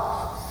 Why?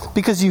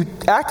 Because you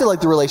acted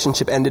like the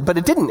relationship ended, but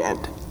it didn't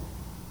end.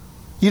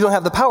 You don't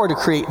have the power to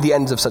create the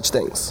ends of such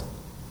things.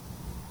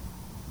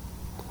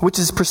 Which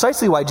is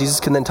precisely why Jesus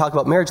can then talk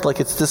about marriage like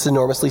it's this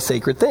enormously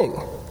sacred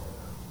thing.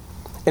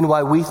 And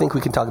why we think we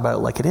can talk about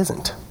it like it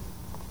isn't.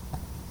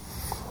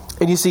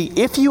 And you see,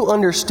 if you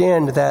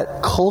understand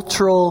that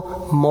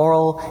cultural,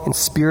 moral, and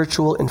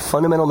spiritual and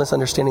fundamental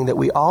misunderstanding that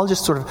we all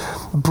just sort of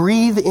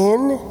breathe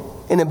in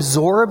and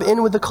absorb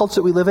in with the culture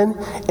that we live in,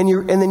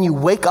 and then you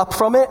wake up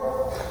from it,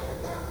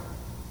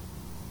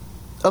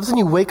 all of a sudden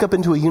you wake up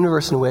into a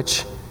universe in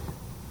which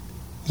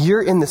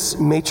you're in this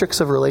matrix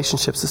of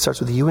relationships that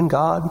starts with you and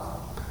God,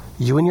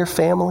 you and your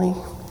family,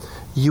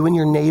 you and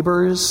your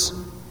neighbors,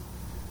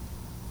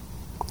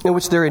 in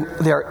which there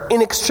are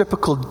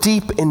inextricable,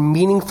 deep, and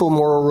meaningful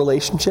moral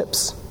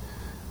relationships.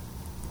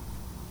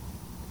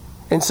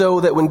 And so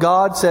that when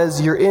God says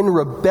you're in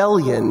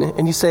rebellion,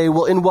 and you say,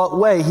 well, in what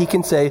way? He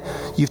can say,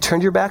 you've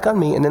turned your back on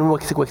me, and then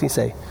what can he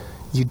say?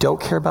 You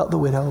don't care about the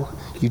widow,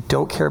 you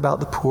don't care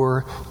about the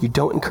poor, you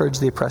don't encourage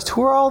the oppressed.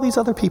 Who are all these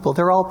other people?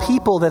 They're all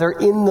people that are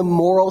in the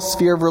moral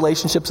sphere of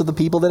relationships of the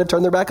people that have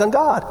turned their back on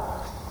God.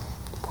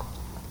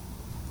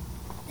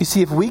 You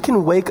see, if we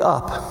can wake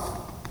up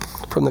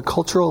from the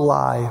cultural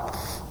lie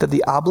that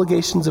the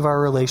obligations of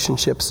our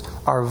relationships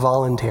are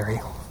voluntary,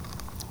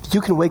 if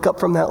you can wake up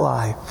from that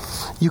lie,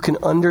 you can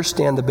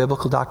understand the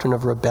biblical doctrine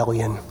of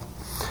rebellion.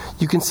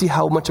 You can see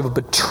how much of a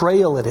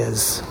betrayal it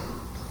is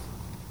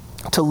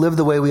to live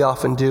the way we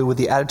often do with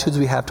the attitudes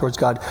we have towards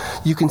God,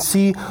 you can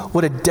see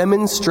what a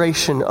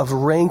demonstration of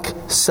rank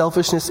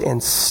selfishness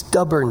and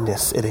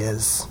stubbornness it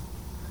is.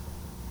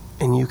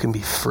 And you can be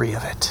free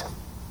of it.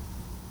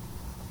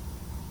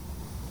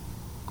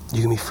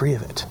 You can be free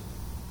of it.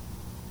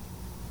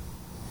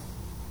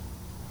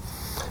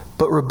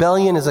 But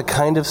rebellion is a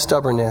kind of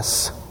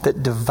stubbornness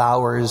that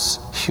devours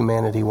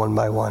humanity one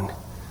by one.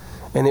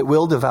 And it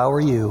will devour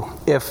you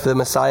if the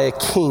Messiah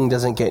King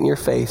doesn't get in your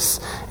face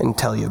and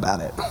tell you about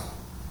it.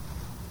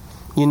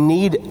 You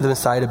need the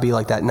Messiah to be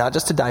like that, not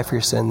just to die for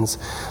your sins,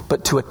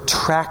 but to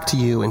attract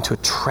you and to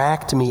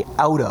attract me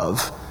out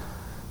of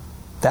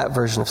that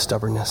version of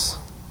stubbornness.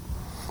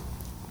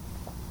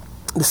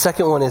 The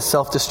second one is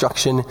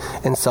self-destruction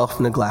and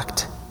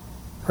self-neglect,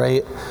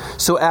 right?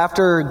 So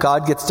after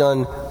God gets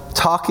done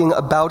talking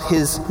about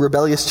his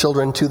rebellious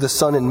children to the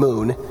sun and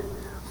moon,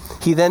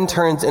 he then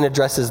turns and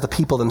addresses the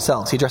people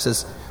themselves. He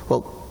addresses,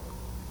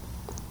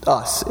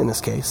 us in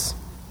this case,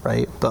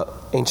 right? But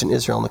ancient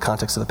Israel in the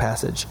context of the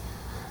passage.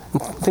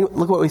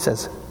 Look what he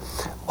says.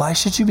 Why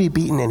should you be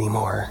beaten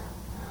anymore?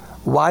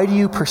 Why do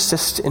you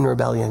persist in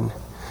rebellion?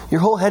 Your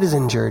whole head is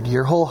injured,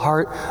 your whole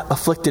heart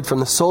afflicted from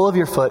the sole of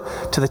your foot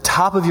to the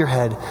top of your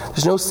head.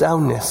 There's no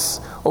soundness,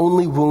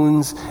 only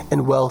wounds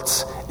and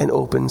welts and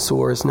open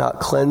sores, not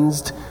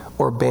cleansed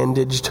or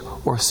bandaged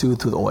or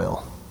soothed with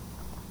oil.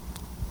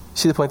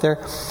 See the point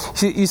there?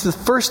 See, the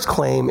first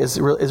claim is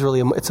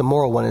really it's a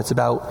moral one. It's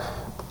about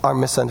our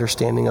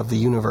misunderstanding of the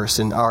universe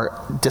and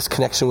our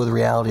disconnection with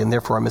reality, and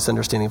therefore our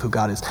misunderstanding of who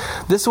God is.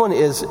 This one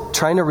is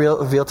trying to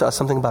reveal to us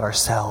something about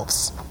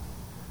ourselves.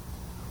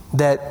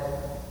 That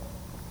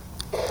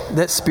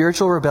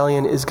spiritual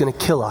rebellion is going to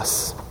kill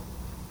us.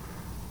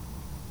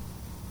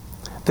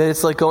 That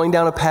it's like going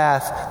down a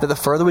path that the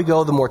further we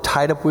go, the more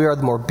tied up we are,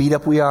 the more beat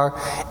up we are.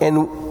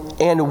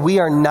 And we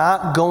are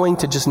not going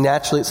to just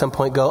naturally at some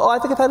point go, I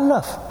think I've had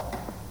enough.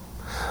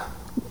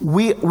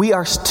 We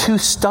are too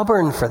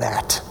stubborn for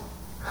that.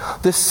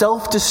 The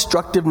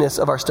self-destructiveness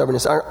of our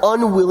stubbornness, our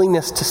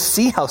unwillingness to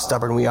see how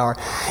stubborn we are,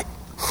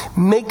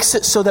 makes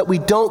it so that we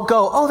don't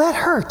go, that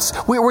hurts.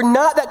 We're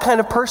not that kind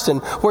of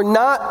person. We're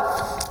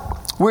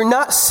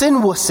not sin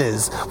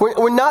wusses.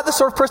 We're not the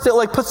sort of person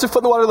that puts their foot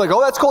in the water like,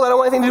 that's cool, I don't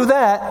want anything to do with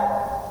that.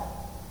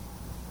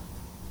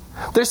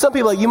 There's some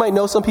people, you might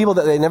know some people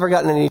that they never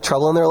gotten in any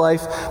trouble in their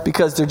life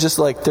because they're just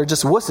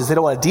wusses. They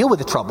don't want to deal with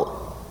the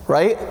trouble,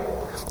 right?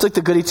 It's like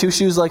the goody two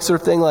shoes sort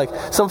of thing.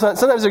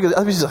 Sometimes they're good.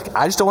 Other people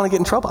I just don't want to get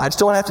in trouble. I just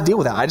don't want to have to deal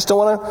with that. I just don't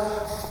want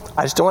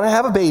to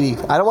have a baby.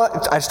 I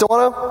just don't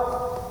want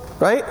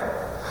to, right?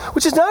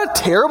 Which is not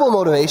a terrible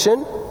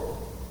motivation.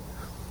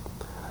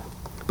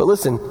 But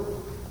listen,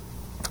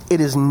 it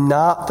is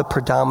not the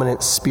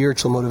predominant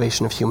spiritual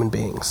motivation of human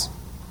beings.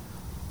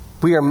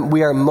 We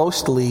are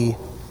mostly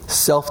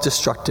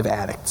self-destructive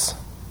addicts.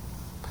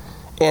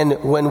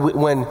 And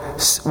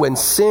when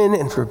sin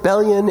and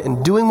rebellion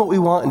and doing what we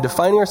want and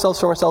defining ourselves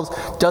from ourselves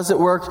doesn't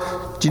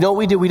work, do you know what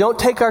we do? We don't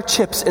take our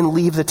chips and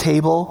leave the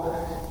table.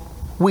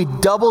 We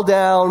double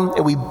down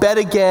and we bet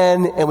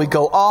again and we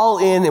go all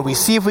in and we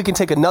see if we can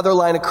take another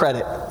line of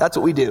credit. That's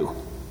what we do.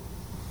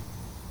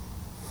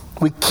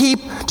 We keep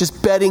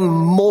just betting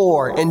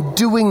more and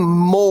doing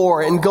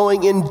more and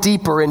going in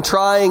deeper and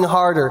trying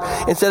harder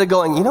instead of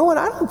going, I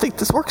don't think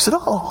this works at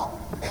all.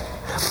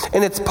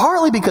 And it's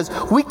partly because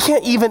we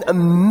can't even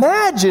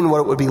imagine what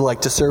it would be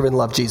like to serve and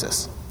love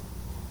Jesus.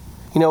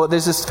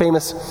 There's this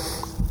famous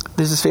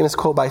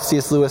quote by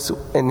C.S. Lewis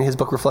in his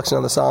book Reflection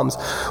on the Psalms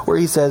where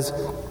he says,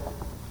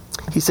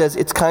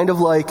 it's kind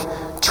of like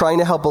trying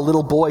to help a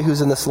little boy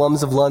who's in the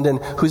slums of London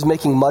who's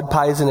making mud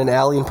pies in an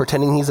alley and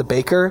pretending he's a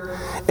baker,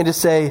 and to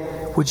say,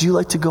 would you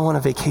like to go on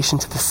a vacation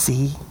to the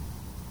sea?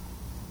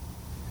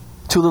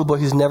 To a little boy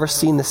who's never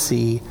seen the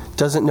sea,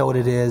 doesn't know what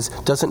it is,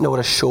 doesn't know what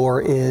a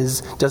shore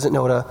is,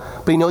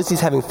 but he knows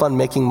he's having fun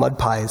making mud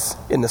pies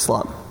in the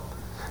slum.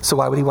 So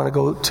why would he want to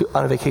go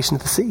on a vacation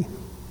to the sea?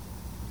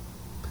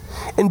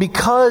 And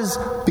because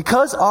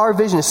our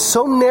vision is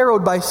so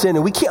narrowed by sin,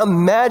 and we can't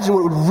imagine what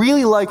it would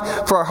really like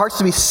for our hearts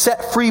to be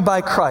set free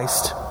by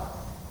Christ,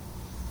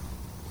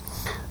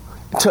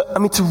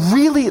 to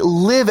really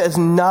live as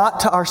not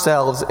to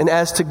ourselves and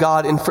as to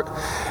God,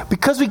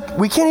 because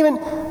we can't even.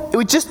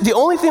 The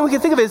only thing we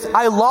can think of is,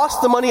 I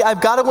lost the money, I've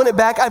got to win it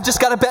back, I've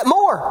just got to bet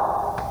more.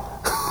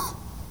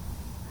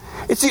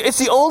 It's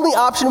the only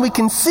option we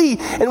can see.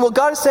 And what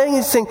God is saying,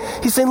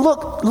 He's saying,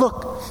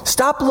 look,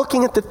 stop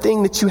looking at the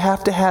thing that you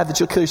have to have that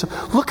you'll kill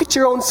yourself. Look at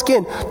your own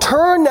skin.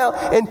 Turn now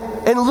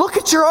and look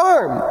at your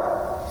arm.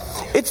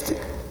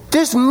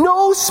 There's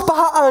no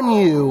spot on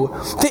you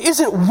that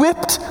isn't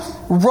whipped,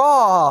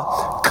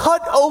 raw,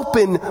 cut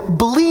open,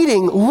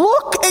 bleeding.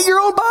 Look at your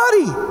own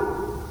body.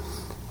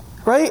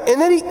 Right? And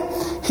then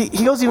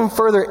he goes even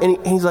further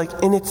and he's like,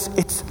 and it's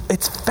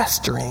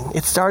festering.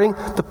 It's starting,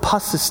 the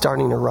pus is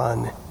starting to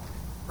run.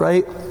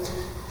 Right?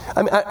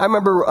 I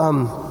remember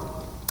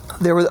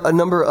there were a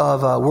number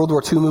of World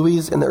War II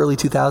movies in the early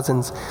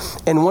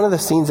 2000s, and one of the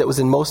scenes that was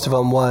in most of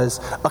them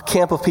was a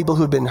camp of people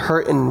who had been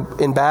hurt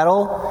in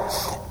battle,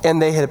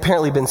 And they had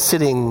apparently been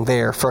sitting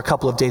there for a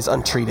couple of days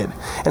untreated.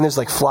 And there's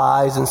like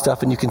flies and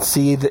stuff, and you can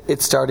see that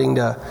it's starting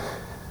to,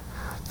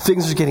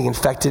 things are getting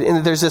infected.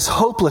 And there's this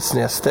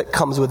hopelessness that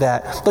comes with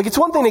that. Like, it's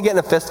one thing to get in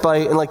a fist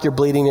fight and like you're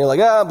bleeding, and you're like,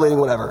 I'm bleeding,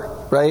 whatever,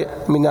 right?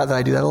 I mean, not that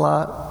I do that a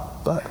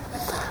lot, but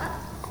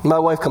my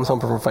wife comes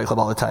home from a fight club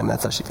all the time.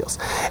 That's how she feels.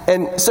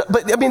 And so,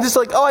 but I mean, just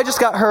like, I just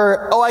got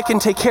hurt. Oh, I can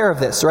take care of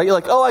this, right? You're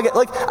like,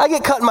 I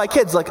get cut in my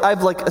kids. Like, I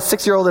have like a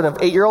 6-year-old and an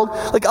 8-year-old.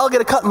 Like, I'll get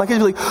a cut in my kids.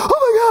 Be like,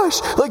 oh my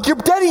gosh,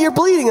 like Daddy, you're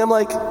bleeding. I'm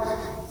like,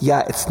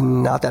 yeah, it's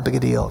not that big a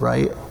deal,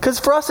 right? Because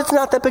for us, it's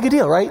not that big a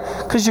deal, right?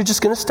 Because you're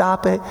just going to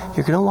stop it.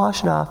 You're going to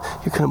wash it off.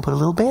 You're going to put a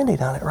little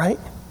Band-Aid on it, right?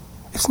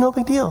 It's no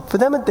big deal. For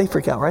them, they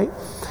freak out, right?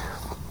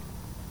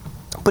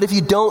 But if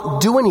you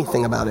don't do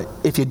anything about it,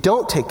 if you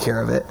don't take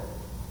care of it,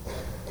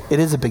 it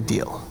is a big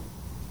deal.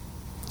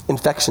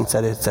 Infection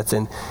sets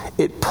in.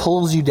 It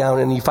pulls you down,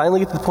 and you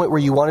finally get to the point where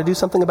you want to do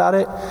something about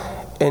it,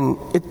 and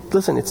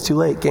it's too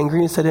late.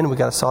 Gangrene is set in, and we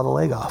got to saw the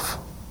leg off.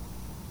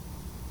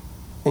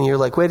 And you're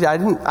like, wait, I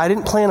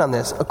didn't plan on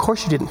this. Of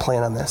course you didn't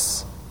plan on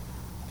this.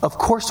 Of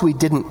course we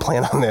didn't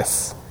plan on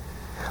this.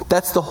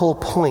 That's the whole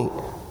point.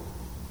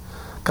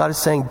 God is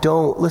saying,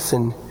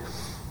 listen,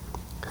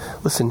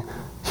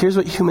 here's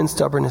what human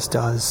stubbornness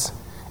does.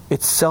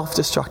 It's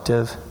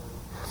self-destructive,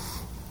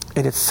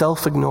 and it's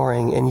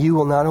self-ignoring, and you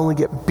will not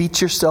only beat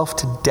yourself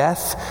to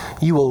death,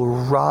 you will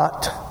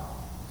rot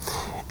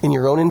in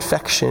your own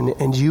infection,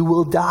 and you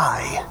will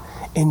die,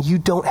 and you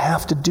don't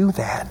have to do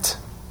that.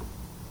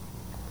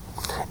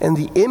 And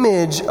the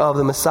image of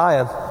the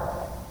Messiah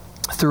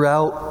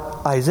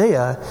throughout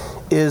Isaiah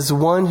is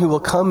one who will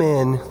come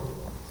in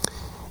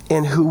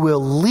and who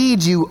will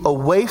lead you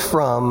away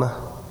from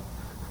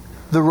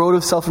the road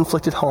of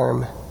self-inflicted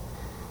harm,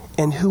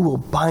 and who will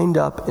bind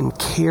up and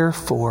care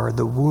for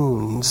the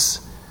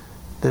wounds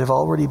that have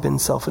already been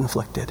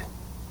self-inflicted.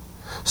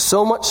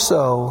 So much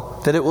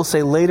so that it will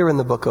say later in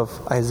the book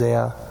of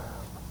Isaiah,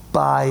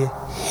 by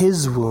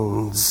his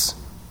wounds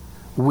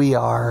we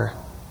are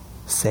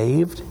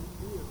saved.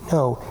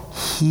 No,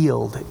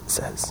 healed, it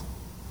says.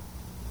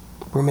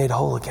 We're made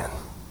whole again.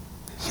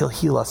 He'll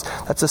heal us.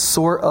 That's a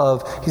sort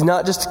of, he's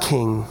not just a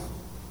king.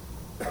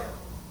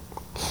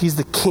 He's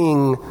the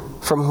king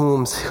from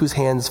whose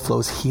hands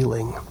flows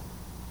healing.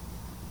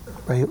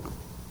 Right?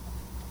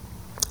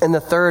 And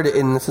the third,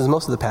 and this is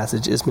most of the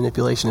passage, is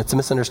manipulation. It's a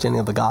misunderstanding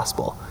of the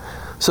gospel.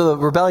 So the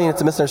rebellion,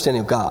 it's a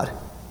misunderstanding of God.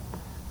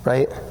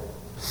 Right?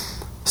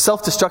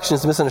 Self-destruction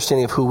is a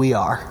misunderstanding of who we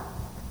are.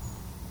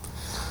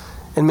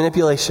 And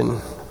manipulation,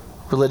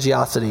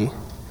 religiosity,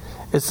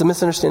 it's a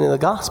misunderstanding of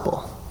the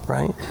gospel.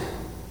 Right?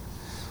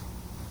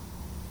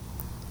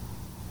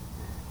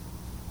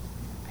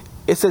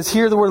 It says,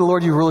 hear the word of the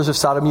Lord, you rulers of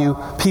Sodom, you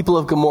people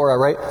of Gomorrah,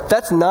 right?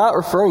 That's not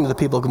referring to the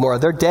people of Gomorrah.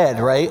 They're dead,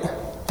 right?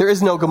 There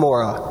is no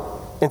Gomorrah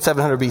in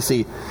 700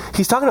 BC.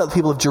 He's talking about the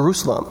people of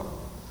Jerusalem.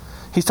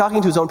 He's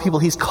talking to his own people.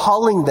 He's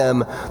calling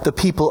them the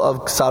people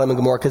of Sodom and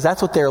Gomorrah because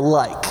that's what they're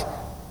like,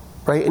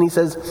 right? And he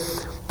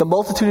says, the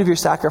multitude of your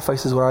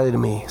sacrifices, what are they to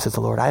me, says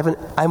the Lord? I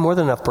have more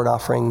than enough burnt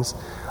offerings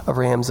of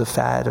rams, of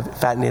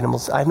fattened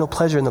animals. I have no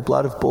pleasure in the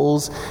blood of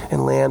bulls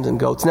and lambs and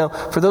goats. Now,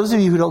 for those of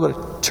you who don't go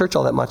to church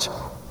all that much,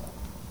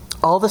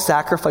 all the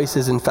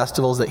sacrifices and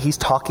festivals that he's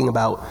talking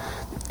about,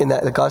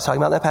 that God's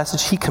talking about in that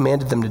passage, he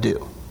commanded them to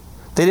do.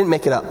 They didn't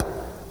make it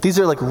up. These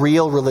are like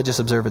real religious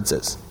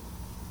observances.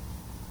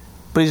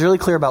 But he's really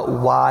clear about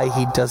why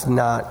he does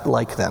not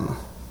like them.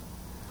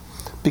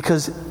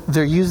 Because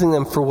they're using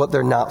them for what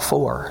they're not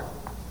for.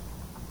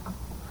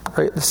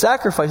 Right? The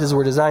sacrifices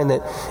were designed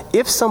that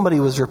if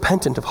somebody was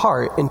repentant of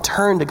heart and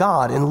turned to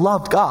God and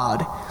loved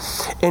God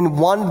and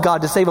wanted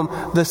God to save them,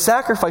 the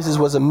sacrifices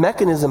was a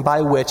mechanism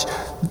by which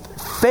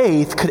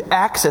faith could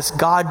access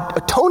God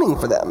atoning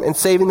for them and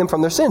saving them from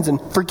their sins and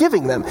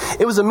forgiving them.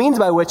 It was a means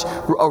by which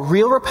a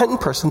real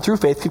repentant person through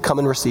faith could come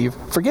and receive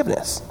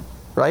forgiveness.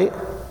 Right?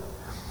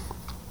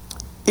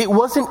 It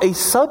wasn't a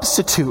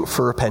substitute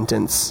for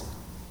repentance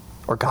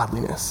or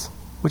godliness,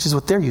 which is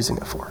what they're using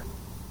it for.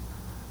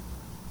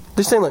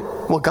 They're saying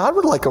like, well, God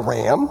would like a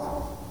ram.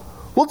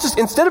 We'll just,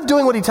 instead of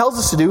doing what he tells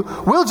us to do,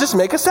 we'll just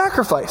make a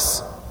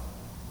sacrifice.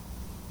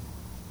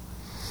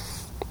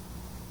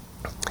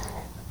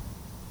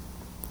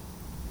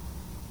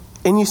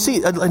 And you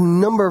see a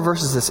number of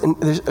verses this, and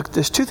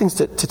there's two things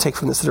to take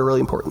from this that are really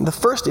important. The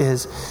first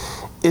is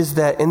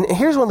that, and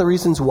here's one of the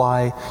reasons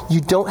why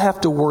you don't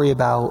have to worry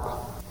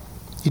about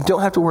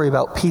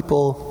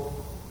people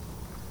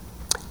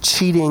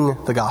cheating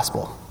the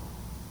gospel.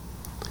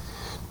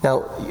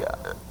 Now,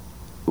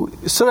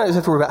 sometimes we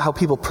have to worry about how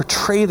people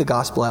portray the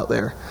gospel out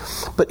there.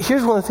 But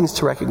here's one of the things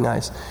to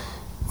recognize.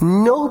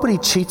 Nobody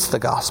cheats the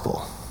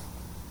gospel.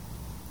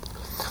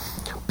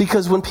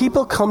 Because when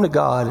people come to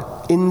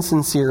God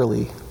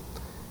insincerely,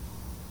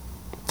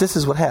 this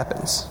is what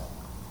happens.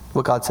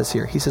 What God says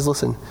here. He says,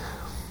 listen,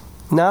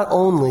 not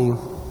only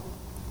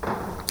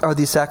are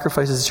these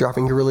sacrifices you're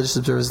offering, your religious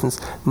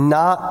observances,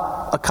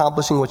 not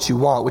accomplishing what you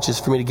want, which is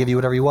for me to give you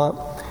whatever you want,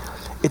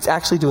 it's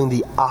actually doing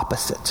the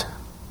opposite.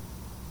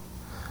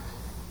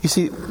 You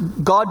see,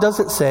 God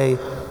doesn't say,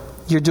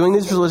 you're doing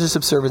these religious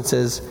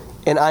observances,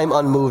 and I'm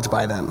unmoved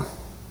by them.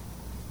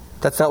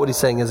 That's not what he's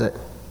saying, is it?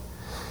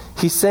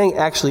 He's saying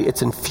actually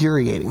it's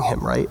infuriating him,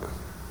 right?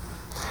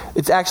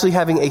 It's actually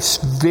having a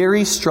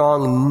very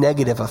strong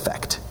negative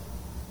effect.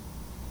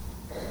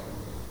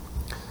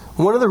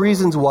 One of the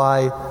reasons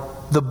why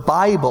the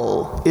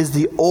Bible is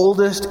the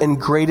oldest and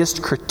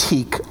greatest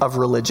critique of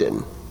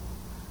religion,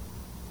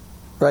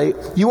 right?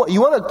 You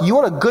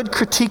want a good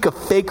critique of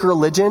fake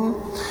religion?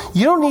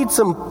 You don't need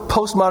some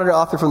postmodern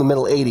author from the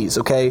middle 80s,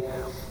 okay?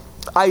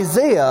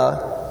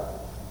 Isaiah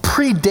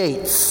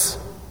predates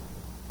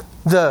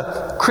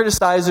the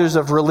criticizers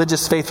of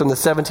religious faith from the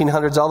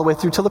 1700s all the way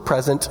through till the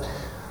present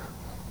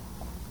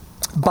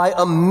by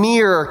a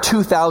mere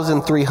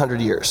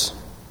 2,300 years.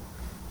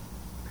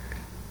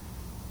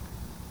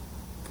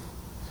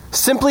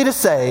 Simply to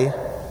say,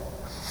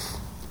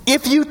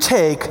 if you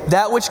take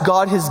that which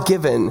God has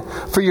given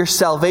for your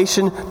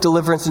salvation,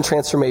 deliverance, and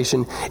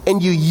transformation,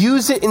 and you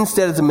use it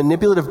instead as a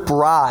manipulative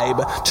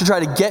bribe to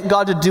try to get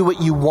God to do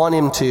what you want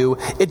him to,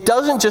 it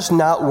doesn't just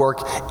not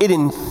work, it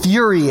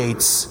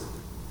infuriates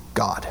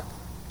God.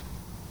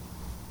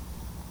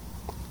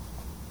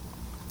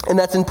 And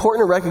that's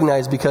important to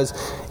recognize, because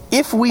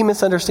if we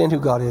misunderstand who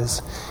God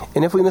is,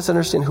 and if we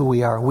misunderstand who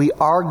we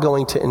are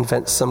going to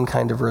invent some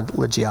kind of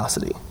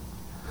religiosity.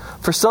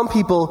 For some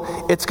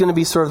people, it's going to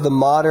be sort of the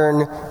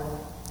modern,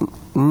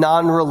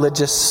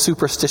 non-religious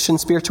superstition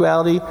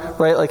spirituality,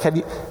 right? Like, have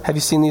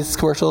you seen these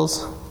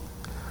commercials,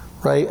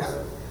 right?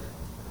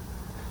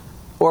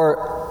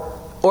 Or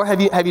have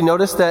you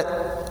noticed that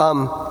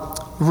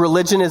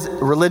religion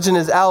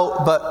is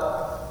out, but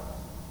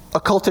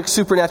occultic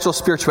supernatural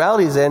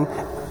spirituality is in?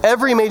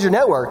 Every major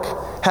network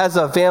has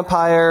a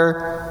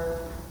vampire,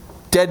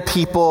 dead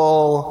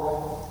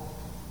people,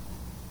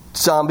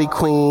 zombie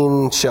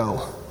queen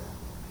show.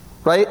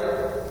 Right?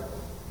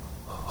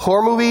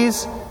 Horror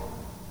movies,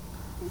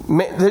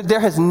 there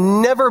has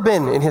never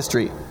been in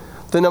history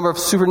the number of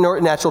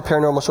supernatural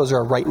paranormal shows there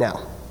are right now.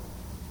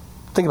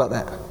 Think about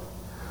that.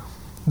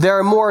 There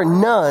are more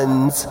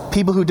nuns,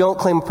 people who don't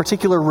claim a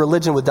particular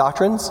religion with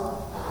doctrines,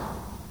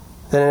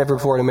 than ever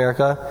before in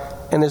America.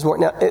 And there's more.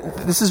 Now,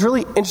 this is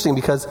really interesting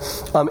because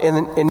in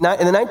the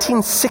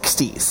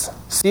 1960s,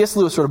 C.S.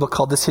 Lewis wrote a book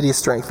called This Hideous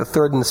Strength, the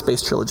third in the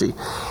Space Trilogy.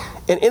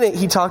 And in it,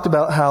 he talked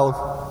about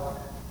how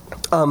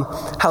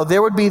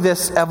there would be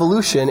this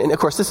evolution, and of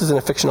course this isn't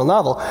a fictional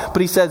novel,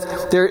 but he says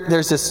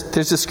there's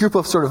this group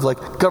of sort of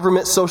like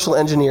government social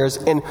engineers,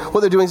 and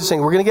what they're doing is they're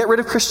saying we're going to get rid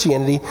of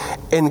Christianity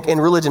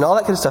and religion, all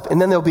that kind of stuff,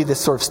 and then there'll be this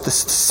sort of this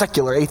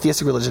secular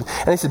atheistic religion.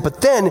 And they said,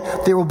 but then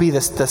there will be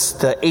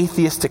the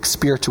atheistic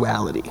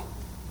spirituality.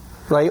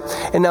 Right?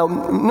 And now,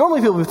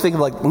 normally people would think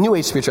of like New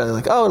Age spirituality,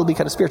 like, oh, it'll be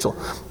kind of spiritual.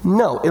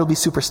 No, it'll be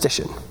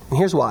superstition. And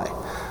here's why.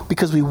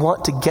 Because we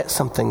want to get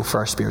something for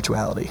our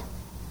spirituality.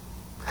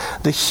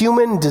 The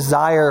human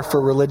desire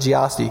for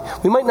religiosity.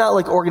 We might not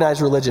like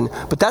organized religion,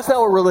 but that's not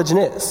what religion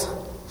is.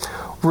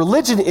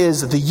 Religion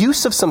is the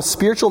use of some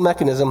spiritual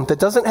mechanism that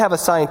doesn't have a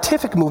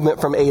scientific movement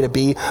from A to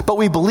B, but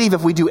we believe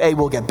if we do A,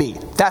 we'll get B.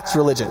 That's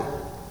religion.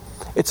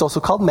 It's also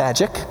called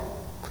magic.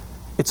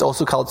 It's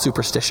also called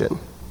superstition.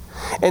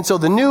 And so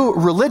the new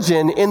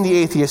religion in the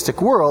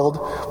atheistic world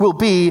will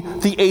be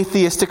the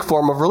atheistic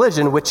form of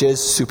religion, which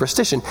is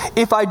superstition.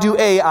 If I do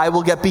A, I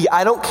will get B.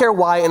 I don't care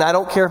why, and I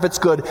don't care if it's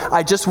good.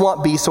 I just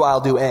want B, so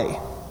I'll do A.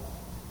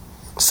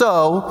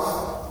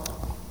 So,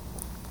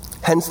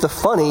 hence the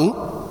funny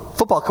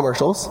football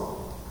commercials,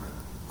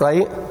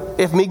 right?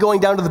 If me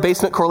going down to the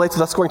basement correlates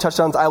with us scoring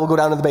touchdowns, I will go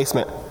down to the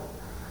basement.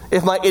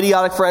 If my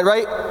idiotic friend,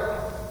 right?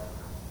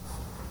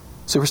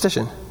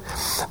 Superstition.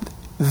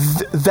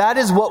 That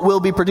is what will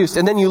be produced.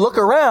 And then you look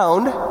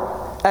around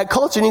at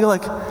culture and you go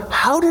like,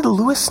 how did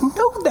Lewis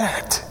know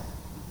that?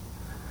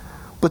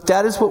 But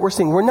that is what we're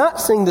seeing. We're not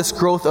seeing this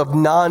growth of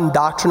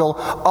non-doctrinal,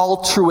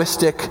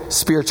 altruistic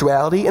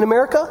spirituality in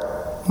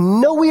America.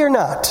 No, we are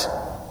not.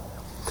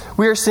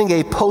 We are seeing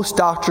a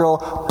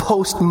post-doctrinal,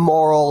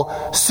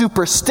 post-moral,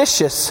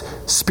 superstitious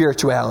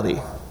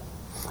spirituality.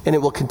 And it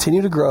will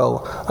continue to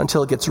grow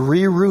until it gets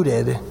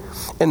re-rooted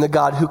in the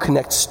God who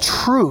connects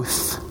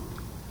truth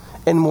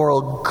and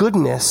moral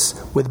goodness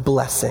with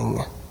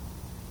blessing.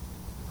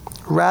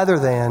 Rather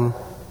than,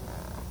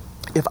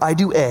 if I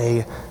do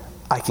A,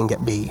 I can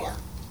get B.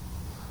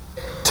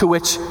 To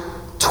which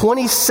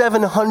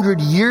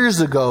 2,700 years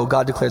ago,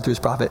 God declared through his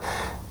prophet,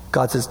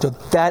 God says, no,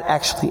 that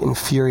actually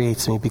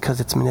infuriates me because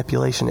it's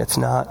manipulation. It's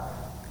not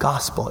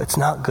gospel. It's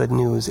not good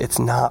news. It's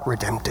not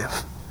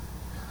redemptive.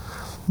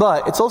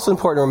 But it's also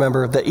important to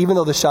remember that even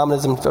though the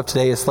shamanism of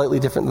today is slightly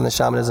different than the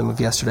shamanism of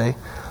yesterday,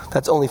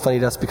 that's only funny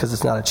to us because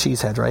it's not a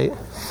cheesehead, right?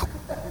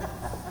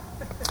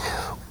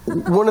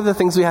 One of the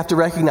things we have to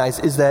recognize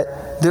is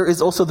that there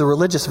is also the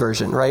religious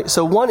version, right?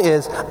 So one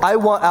is, I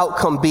want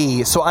outcome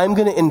B, so I'm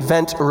going to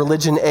invent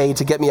religion A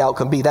to get me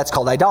outcome B. That's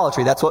called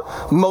idolatry. That's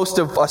what most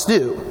of us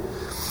do.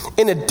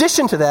 In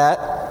addition to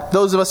that,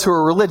 those of us who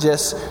are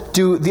religious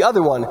do the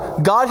other one.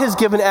 God has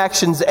given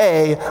actions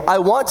A. I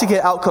want to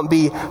get outcome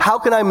B. How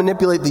can I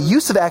manipulate the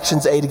use of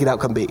actions A to get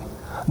outcome B?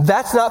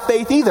 That's not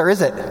faith either,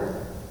 is it?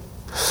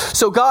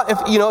 So God,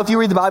 if you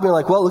read the Bible, you're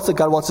like, well, it looks like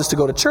God wants us to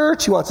go to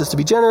church. He wants us to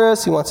be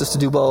generous. He wants us to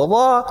do blah,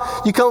 blah,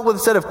 blah. You come up with a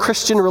set of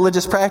Christian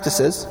religious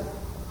practices.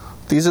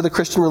 These are the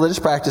Christian religious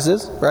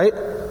practices, right?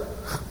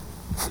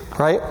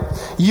 Right?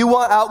 You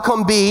want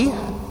outcome B,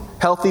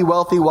 healthy,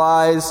 wealthy,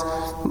 wise,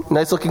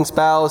 nice-looking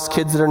spouse,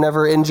 kids that are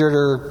never injured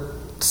or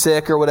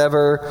sick or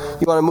whatever.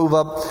 You want to move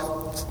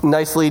up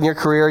nicely in your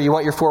career. You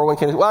want your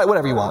 401k,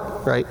 whatever you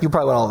want, right? You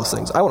probably want all those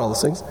things. I want all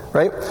those things,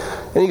 right?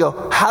 And you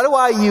go, how do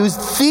I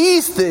use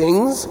these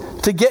things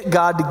to get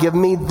God to give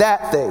me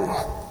that thing?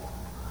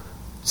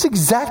 It's the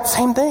exact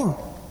same thing.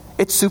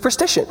 It's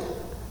superstition.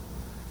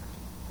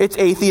 It's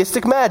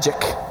atheistic magic,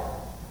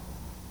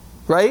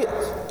 right?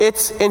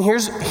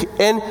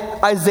 And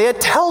Isaiah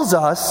tells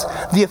us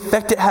the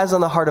effect it has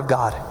on the heart of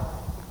God.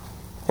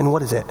 And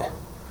what is it?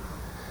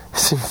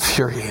 It's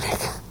infuriating.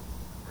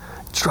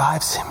 It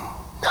drives him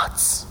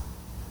nuts.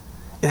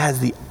 It has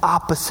the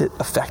opposite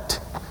effect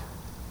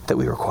that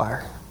we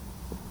require.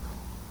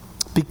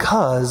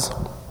 Because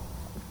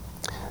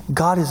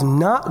God is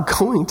not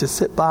going to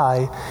sit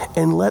by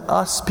and let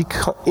us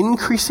become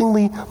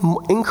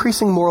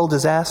increasing moral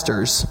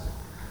disasters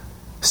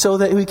so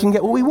that we can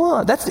get what we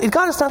want.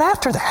 God is not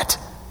after that.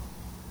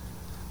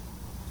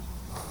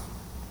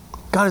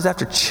 God is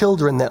after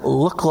children that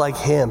look like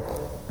him.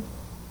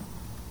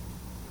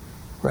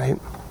 Right?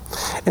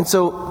 And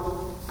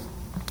so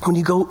when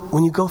you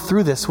go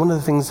through this, one of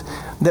the things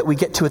that we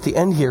get to at the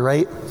end here,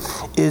 right,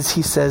 is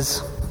he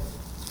says,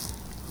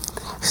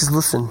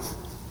 listen,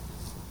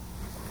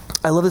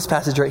 I love this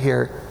passage right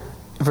here,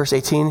 verse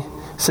 18. It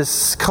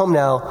says, come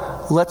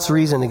now, let's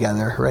reason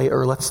together, right?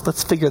 Or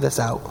let's figure this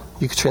out.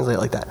 You could translate it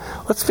like that.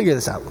 Let's figure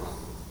this out.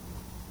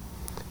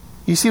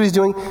 You see what he's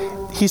doing?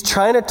 He's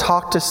trying to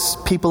talk to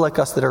people like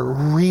us that are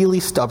really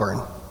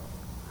stubborn.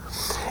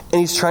 And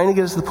he's trying to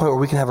get us to the point where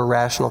we can have a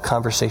rational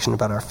conversation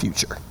about our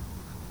future.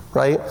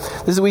 Right?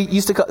 This is what we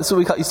used to call it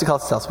in the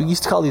South. We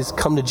used to call these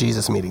come to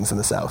Jesus meetings in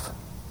the South.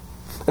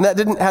 And that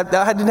didn't have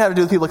to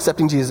do with people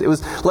accepting Jesus. It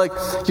was like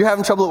you're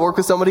having trouble at work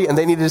with somebody and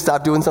they needed to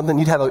stop doing something.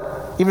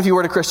 Even if you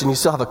weren't a Christian, you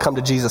still have a come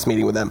to Jesus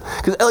meeting with them.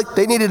 Because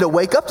they needed to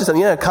wake up to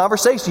something. You had a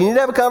conversation. You needed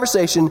to have a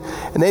conversation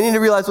and they needed to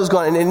realize what was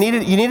going on. And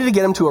you needed to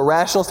get them to a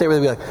rational state where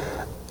they'd be like,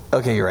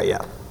 okay, you're right,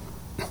 yeah.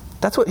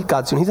 That's what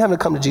God's doing. He's having a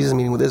come to Jesus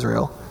meeting with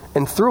Israel.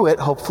 And through it,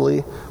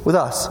 hopefully, with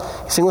us.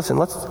 He's saying, listen,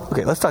 let's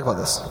talk about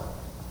this.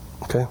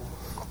 Okay?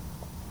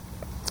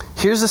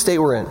 Here's the state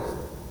we're in.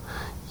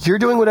 You're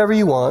doing whatever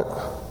you want.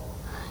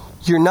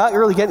 You're not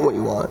really getting what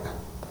you want.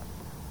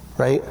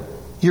 Right?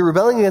 You're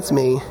rebelling against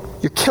me.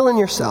 You're killing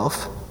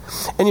yourself.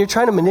 And you're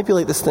trying to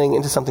manipulate this thing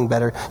into something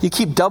better. You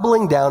keep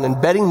doubling down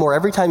and betting more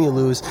every time you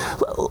lose.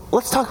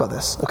 Let's talk about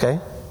this, okay?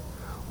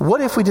 What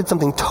if we did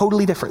something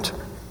totally different?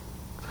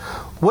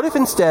 What if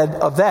instead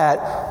of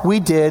that, we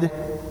did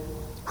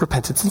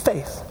repentance and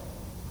faith?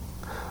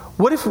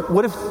 What if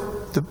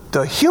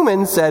the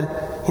human said,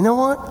 you know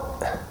what?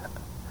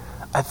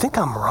 I think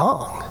I'm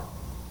wrong.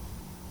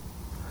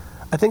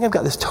 I think I've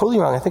got this totally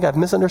wrong. I think I've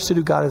misunderstood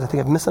who God is. I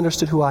think I've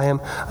misunderstood who I am.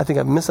 I think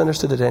I've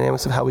misunderstood the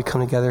dynamics of how we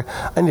come together.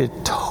 I need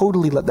to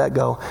totally let that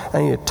go.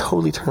 I need to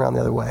totally turn around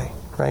the other way.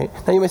 Right?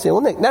 Now you may say,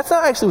 well, Nick, that's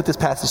not actually what this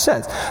passage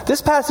says.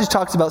 This passage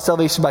talks about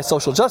salvation by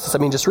social justice. I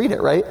mean, just read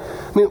it, right?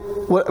 I mean,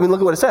 look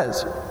at what it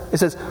says. It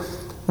says,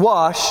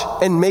 wash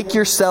and make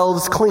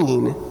yourselves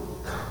clean.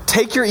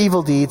 Take your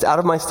evil deeds out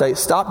of my sight.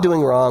 Stop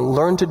doing wrong.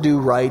 Learn to do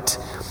right.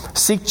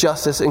 Seek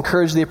justice.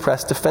 Encourage the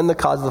oppressed. Defend the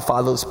cause of the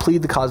fatherless.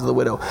 Plead the cause of the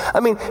widow. I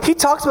mean, he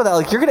talks about that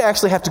like you're going to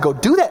actually have to go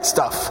do that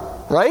stuff,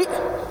 right?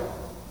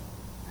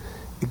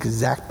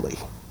 Exactly.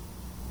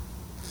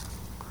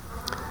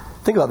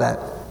 Think about that.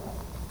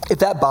 If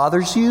that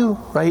bothers you,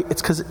 right,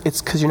 it's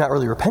because you're not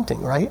really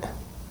repenting, right?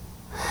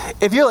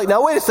 If you're like,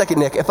 now wait a second,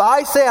 Nick, if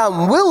I say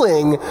I'm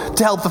willing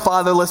to help the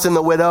fatherless and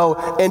the widow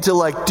and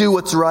to do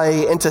what's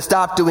right and to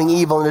stop doing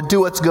evil and to do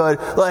what's good,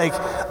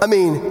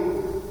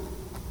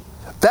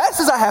 that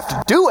says I have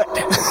to do it.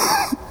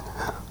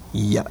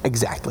 Yeah,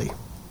 exactly.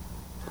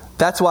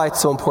 That's why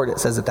it's so important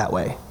it says it that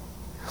way.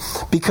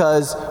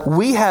 Because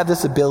we have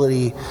this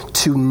ability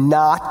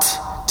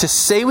to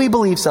say we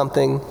believe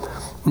something,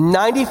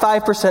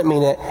 95%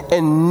 mean it,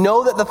 and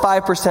know that the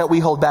 5% we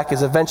hold back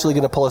is eventually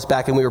going to pull us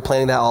back, and we were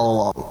planning that all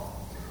along.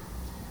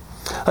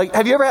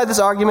 Have you ever had this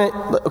argument?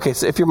 Okay,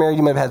 so if you're married,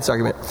 you might have had this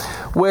argument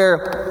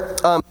where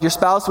your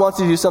spouse wants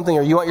you to do something,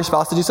 or you want your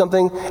spouse to do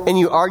something, and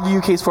you argue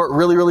your case for it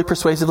really, really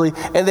persuasively,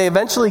 and they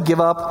eventually give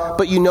up,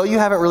 but you know you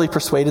haven't really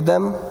persuaded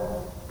them,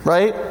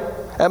 right?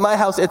 At my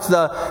house, it's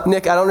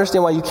Nick, I don't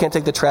understand why you can't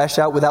take the trash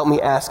out without me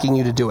asking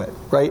you to do it,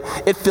 right?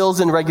 It fills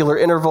in regular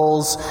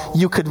intervals.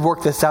 You could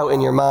work this out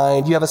in your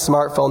mind. You have a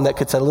smartphone that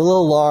could set a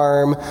little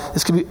alarm.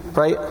 This could be,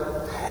 right?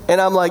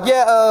 And I'm like,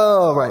 yeah,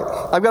 oh, right.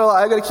 I've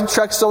got to keep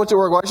track of so much at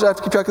work. Why should I have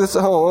to keep track of this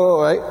at home?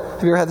 Oh, right?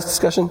 Have you ever had this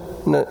discussion?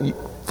 No,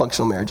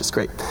 functional marriage is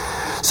great.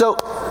 So,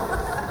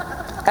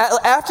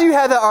 after you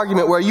have that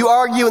argument where you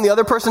argue and the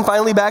other person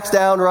finally backs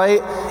down,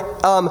 right?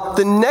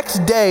 The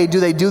next day, do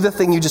they do the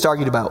thing you just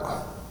argued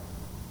about?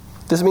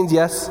 This means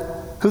yes.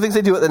 Who thinks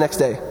they do it the next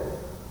day?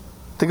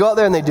 They go out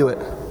there and they do it.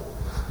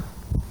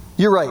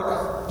 You're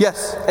right.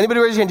 Yes.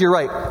 Anybody raise your hand? You're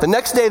right. The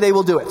next day they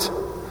will do it.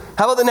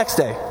 How about the next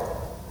day?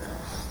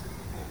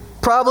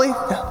 Probably.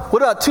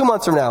 What about 2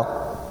 months from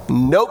now?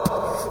 Nope.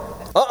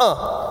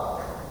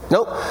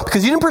 Nope.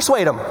 Because you didn't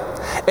persuade them.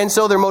 And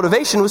so their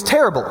motivation was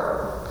terrible.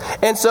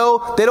 And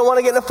so they don't want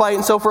to get in a fight,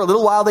 and so for a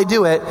little while they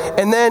do it.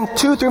 And then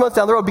 2-3 months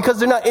down the road, because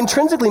they're not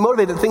intrinsically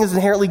motivated that the thing is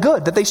inherently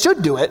good, that they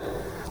should do it,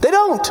 they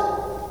don't.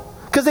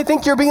 Because they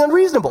think you're being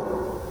unreasonable.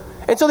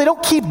 And so they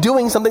don't keep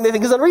doing something they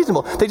think is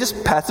unreasonable. They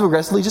just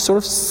passive-aggressively just sort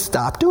of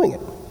stop doing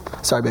it.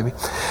 Sorry, baby.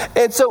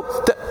 And so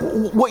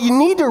what you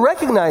need to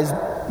recognize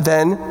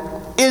then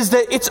is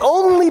that it's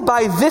only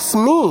by this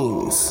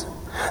means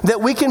that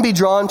we can be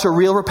drawn to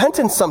real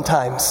repentance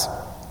sometimes.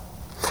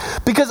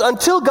 Because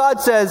until God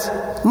says,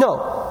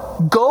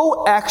 no,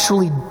 go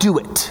actually do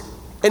it.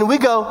 And we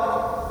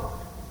go,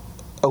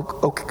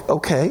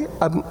 okay.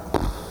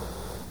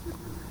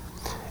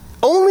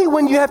 Only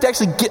when you have to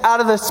actually get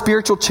out of the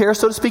spiritual chair,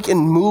 so to speak, and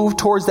move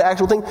towards the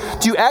actual thing,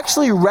 do you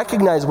actually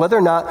recognize whether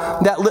or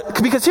not that...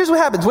 because here's what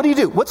happens. What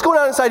do? What's going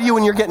on inside you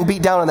when you're getting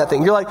beat down on that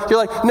thing? You're like,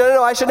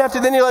 no, I shouldn't have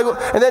to. Then you're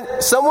like, and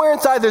then somewhere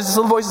inside there's this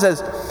little voice that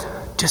says,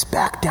 just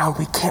back down.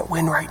 We can't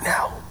win right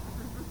now.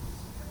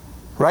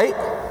 Right?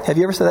 Have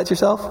you ever said that to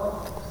yourself?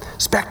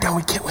 Just back down.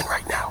 We can't win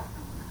right now.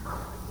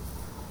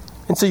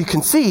 And so you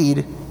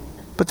concede,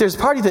 but there's a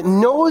party that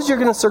knows you're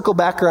going to circle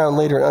back around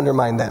later and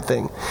undermine that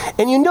thing.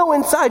 And you know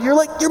inside,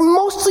 you're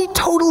mostly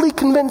totally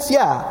convinced,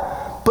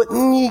 yeah. But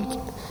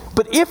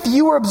if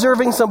you were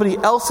observing somebody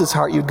else's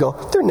heart, you'd go,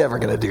 they're never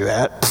going to do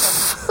that.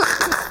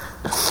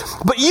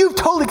 But you've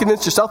totally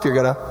convinced yourself you're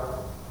going to.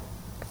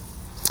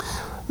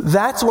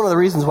 That's one of the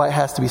reasons why it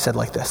has to be said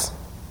like this.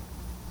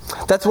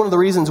 That's one of the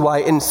reasons why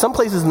in some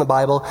places in the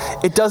Bible,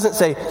 it doesn't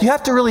say, you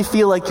have to really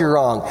feel like you're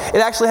wrong.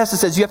 It actually has to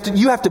say,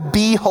 you have to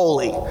be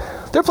holy.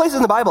 There are places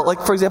in the Bible, like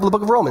for example, the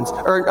book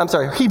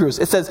of Hebrews.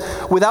 It says,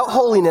 without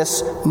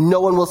holiness, no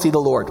one will see the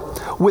Lord.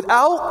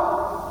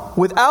 Without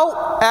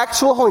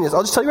actual holiness,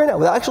 I'll just tell you right now,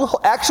 without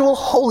actual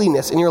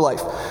holiness in your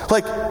life,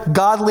 like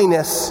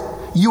godliness,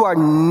 you are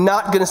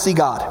not going to see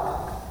God.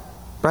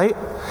 Right?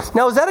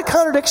 Now, is that a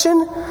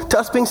contradiction to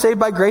us being saved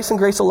by grace and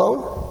grace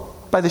alone?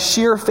 By the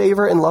sheer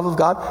favor and love of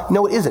God?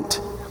 No, it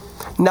isn't.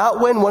 Not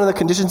when one of the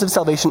conditions of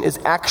salvation is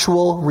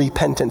actual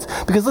repentance.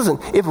 Because listen,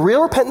 if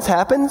real repentance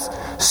happens,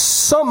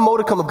 some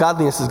modicum of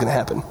godliness is going to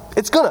happen.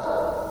 It's going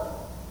to.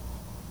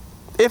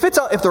 If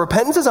the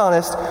repentance is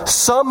honest,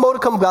 some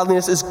modicum of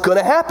godliness is going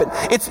to happen.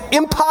 It's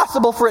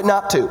impossible for it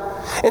not to.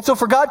 And so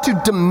for God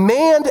to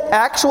demand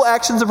actual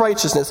actions of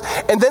righteousness,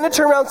 and then to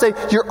turn around and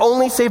say, you're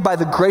only saved by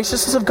the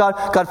graciousness of God,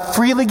 God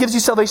freely gives you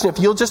salvation if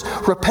you'll just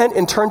repent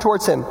and turn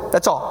towards Him.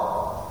 That's all.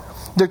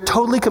 They're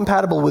totally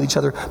compatible with each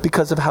other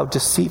because of how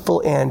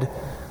deceitful and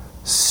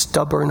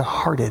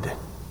stubborn-hearted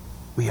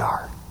we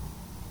are.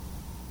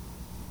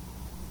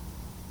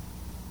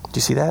 Do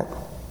you see that?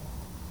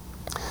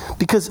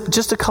 Because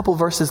just a couple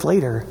verses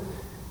later,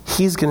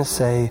 He's going to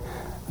say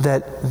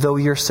that though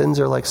your sins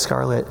are like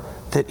scarlet,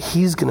 that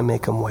He's going to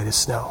make them white as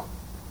snow.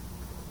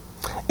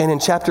 And in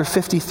chapter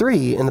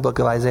 53 in the book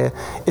of Isaiah,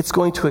 it's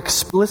going to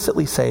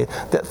explicitly say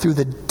that through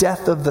the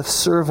death of the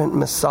servant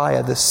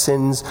Messiah, the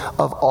sins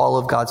of all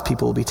of God's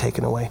people will be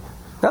taken away.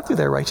 Not through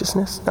their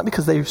righteousness, not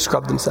because they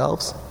scrubbed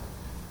themselves.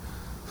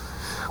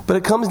 But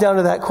it comes down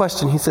to that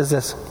question. He says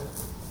this,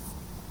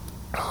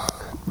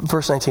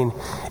 verse 19,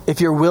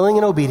 if you're willing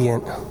and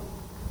obedient,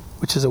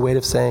 which is a way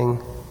of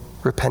saying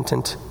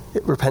repentance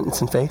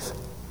and faith,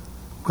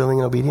 willing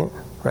and obedient,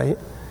 right?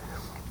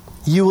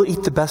 You will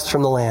eat the best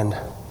from the land.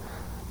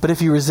 But if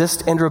you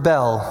resist and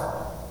rebel,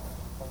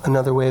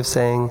 another way of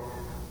saying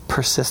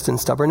persist in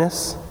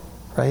stubbornness,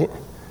 right?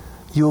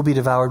 You will be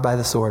devoured by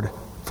the sword,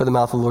 for the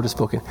mouth of the Lord has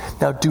spoken.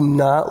 Now, do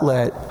not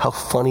let how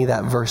funny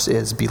that verse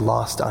is be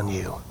lost on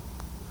you.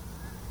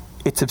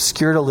 It's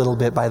obscured a little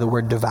bit by the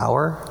word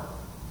devour,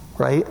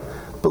 right?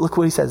 But look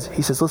what he says.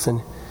 He says,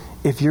 listen,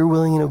 if you're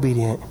willing and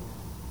obedient,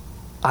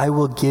 I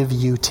will give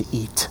you to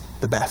eat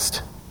the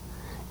best.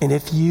 And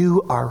if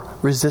you are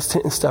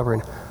resistant and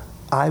stubborn,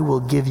 I will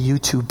give you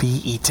to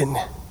be eaten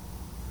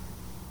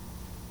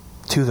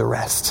to the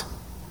rest.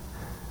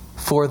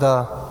 For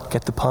the,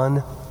 get the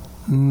pun,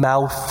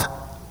 mouth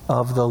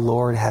of the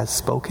Lord has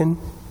spoken.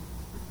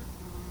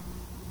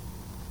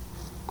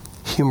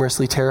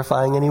 Humorously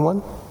terrifying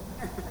anyone?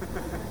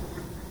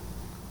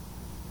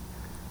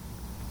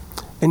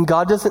 And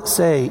God doesn't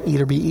say eat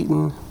or be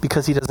eaten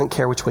because He doesn't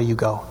care which way you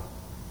go.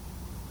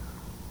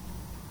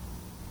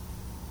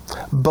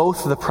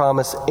 Both the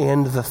promise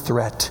and the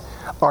threat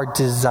are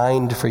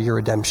designed for your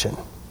redemption.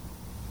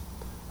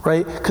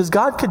 Right? Because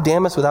God could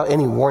damn us without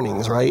any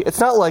warnings, right? It's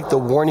not like the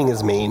warning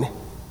is mean.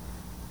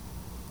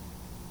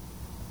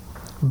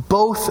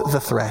 Both the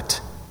threat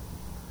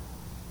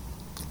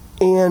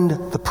and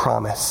the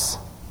promise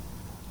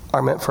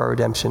are meant for our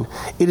redemption.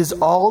 It is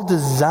all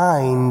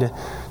designed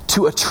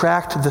to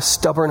attract the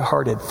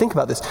stubborn-hearted. Think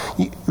about this.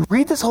 You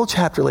read this whole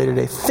chapter later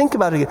today. Think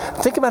about it again.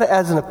 Think about it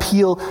as an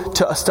appeal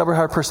to a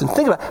stubborn-hearted person.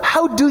 Think about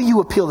how do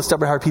you appeal to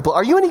stubborn-hearted people?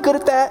 Are you any good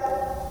at that?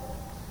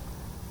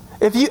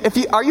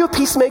 Are you a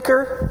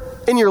peacemaker?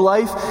 in your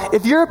life,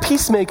 if you're a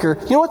peacemaker,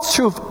 you know what's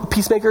true of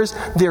peacemakers?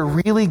 They're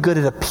really good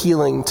at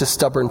appealing to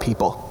stubborn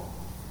people.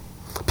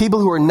 People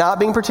who are not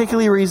being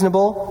particularly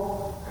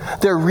reasonable.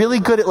 They're really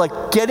good at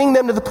like getting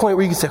them to the point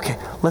where you can say, okay,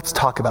 let's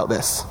talk about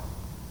this.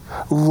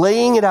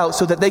 Laying it out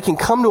so that they can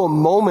come to a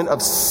moment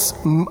of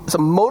some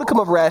modicum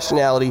of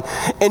rationality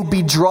and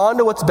be drawn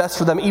to what's best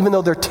for them, even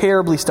though they're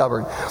terribly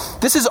stubborn.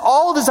 This is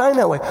all designed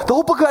that way. The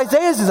whole book of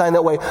Isaiah is designed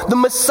that way. The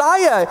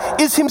Messiah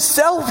is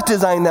himself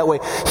designed that way.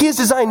 He is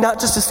designed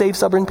not just to save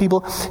stubborn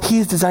people. He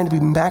is designed to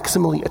be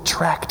maximally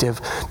attractive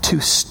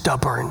to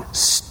stubborn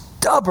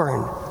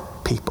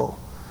people.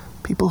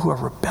 People who are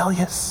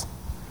rebellious.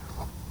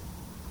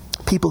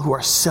 People who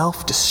are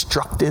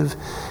self-destructive.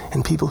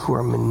 And people who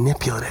are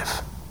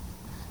manipulative.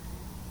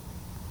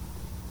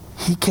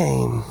 He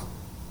came,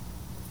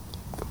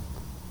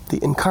 the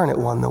incarnate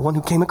one, the one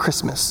who came at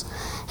Christmas.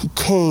 He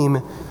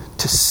came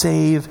to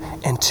save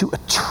and to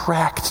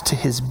attract to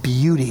his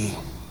beauty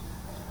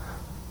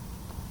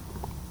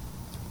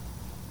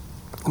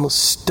the most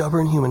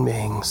stubborn human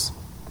beings,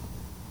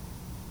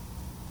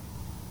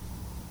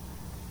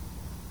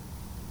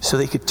 so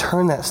that he could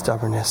turn that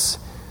stubbornness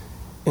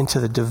into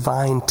the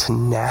divine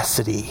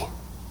tenacity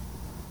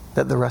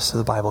that the rest of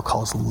the Bible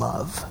calls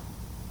love,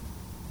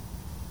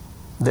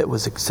 that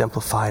was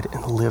exemplified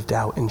and lived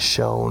out and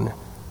shown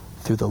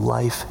through the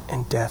life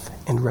and death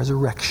and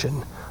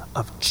resurrection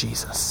of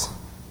Jesus.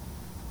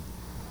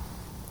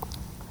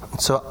 And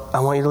so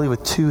I want you to leave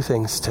with two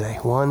things today.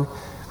 One,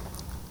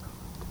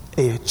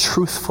 a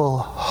truthful,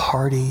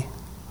 hearty,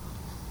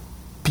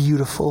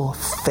 beautiful,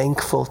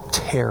 thankful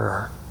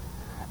terror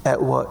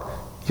at what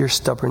your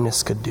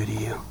stubbornness could do to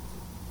you.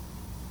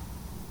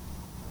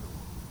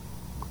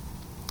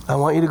 I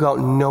want you to go out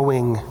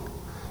knowing,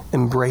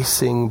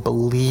 embracing,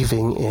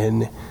 believing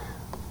in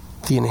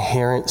the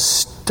inherent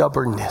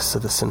stubbornness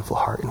of the sinful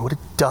heart and what it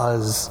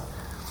does.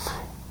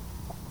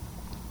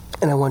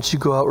 And I want you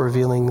to go out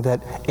revealing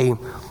that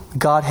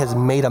God has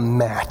made a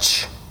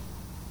match.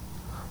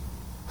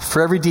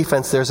 For every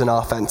defense, there's an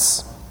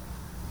offense.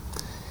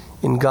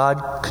 And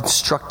God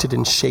constructed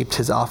and shaped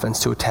his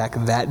offense to attack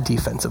that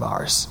defense of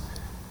ours.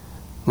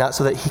 Not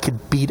so that he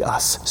could beat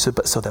us,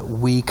 but so that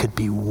we could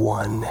be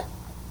one.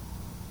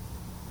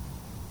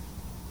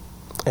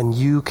 And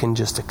you can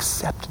just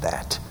accept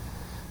that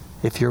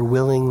if you're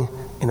willing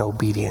and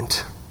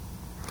obedient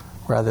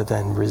rather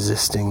than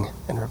resisting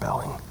and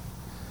rebelling.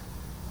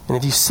 And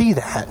if you see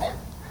that,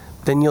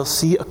 then you'll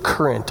see a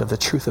current of the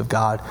truth of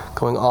God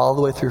going all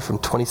the way through from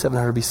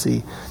 2700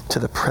 BC to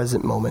the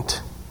present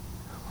moment.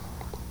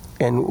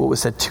 And what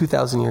was said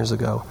 2,000 years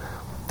ago,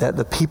 that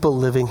the people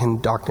living in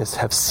darkness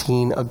have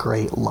seen a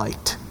great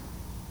light,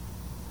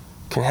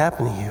 can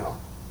happen to you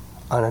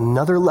on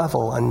another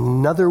level,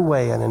 another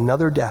way, and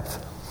another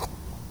depth.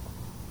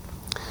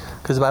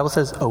 Because the Bible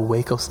says,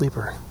 awake, O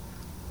sleeper,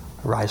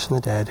 rise from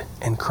the dead,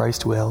 and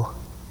Christ will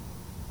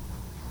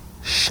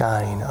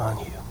shine on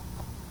you.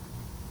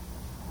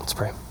 Let's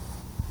pray.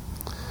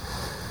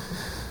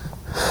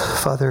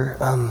 Father,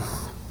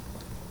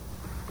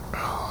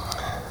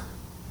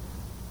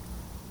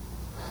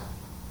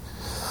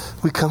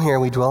 we come here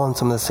and we dwell on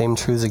some of the same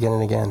truths again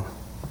and again.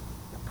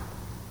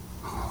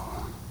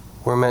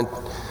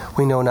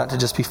 We know not to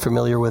just be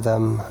familiar with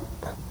them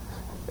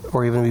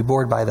or even be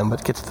bored by them,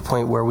 but get to the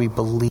point where we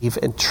believe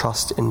and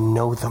trust and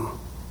know them.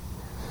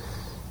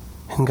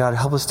 And God,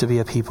 help us to be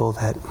a people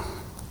that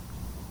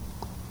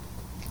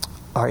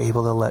are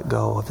able to let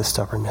go of the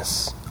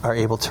stubbornness, are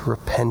able to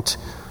repent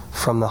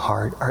from the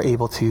heart, are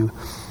able to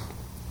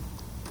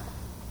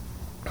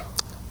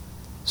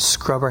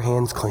scrub our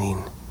hands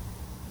clean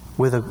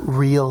with a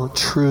real,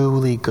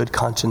 truly good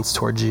conscience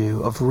towards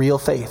you, of real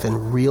faith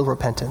and real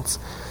repentance.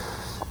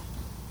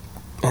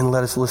 And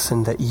let us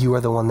listen that you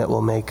are the one that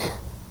will make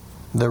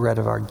the red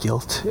of our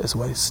guilt as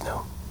white as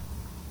snow.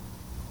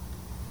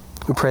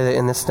 We pray that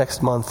in this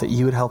next month that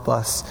you would help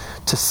us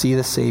to see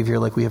the Savior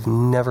like we have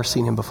never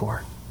seen him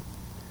before.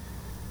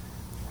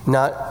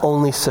 Not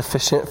only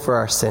sufficient for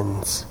our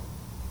sins,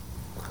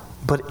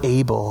 but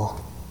able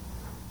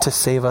to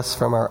save us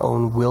from our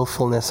own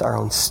willfulness, our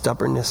own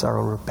stubbornness, our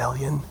own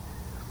rebellion.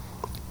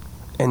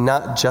 And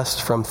not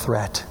just from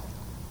threat,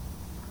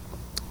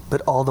 but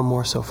all the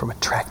more so from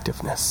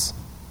attractiveness,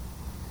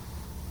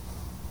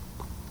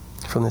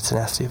 from the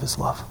tenacity of his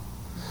love.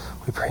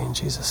 We pray in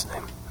Jesus'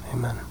 name.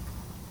 Amen.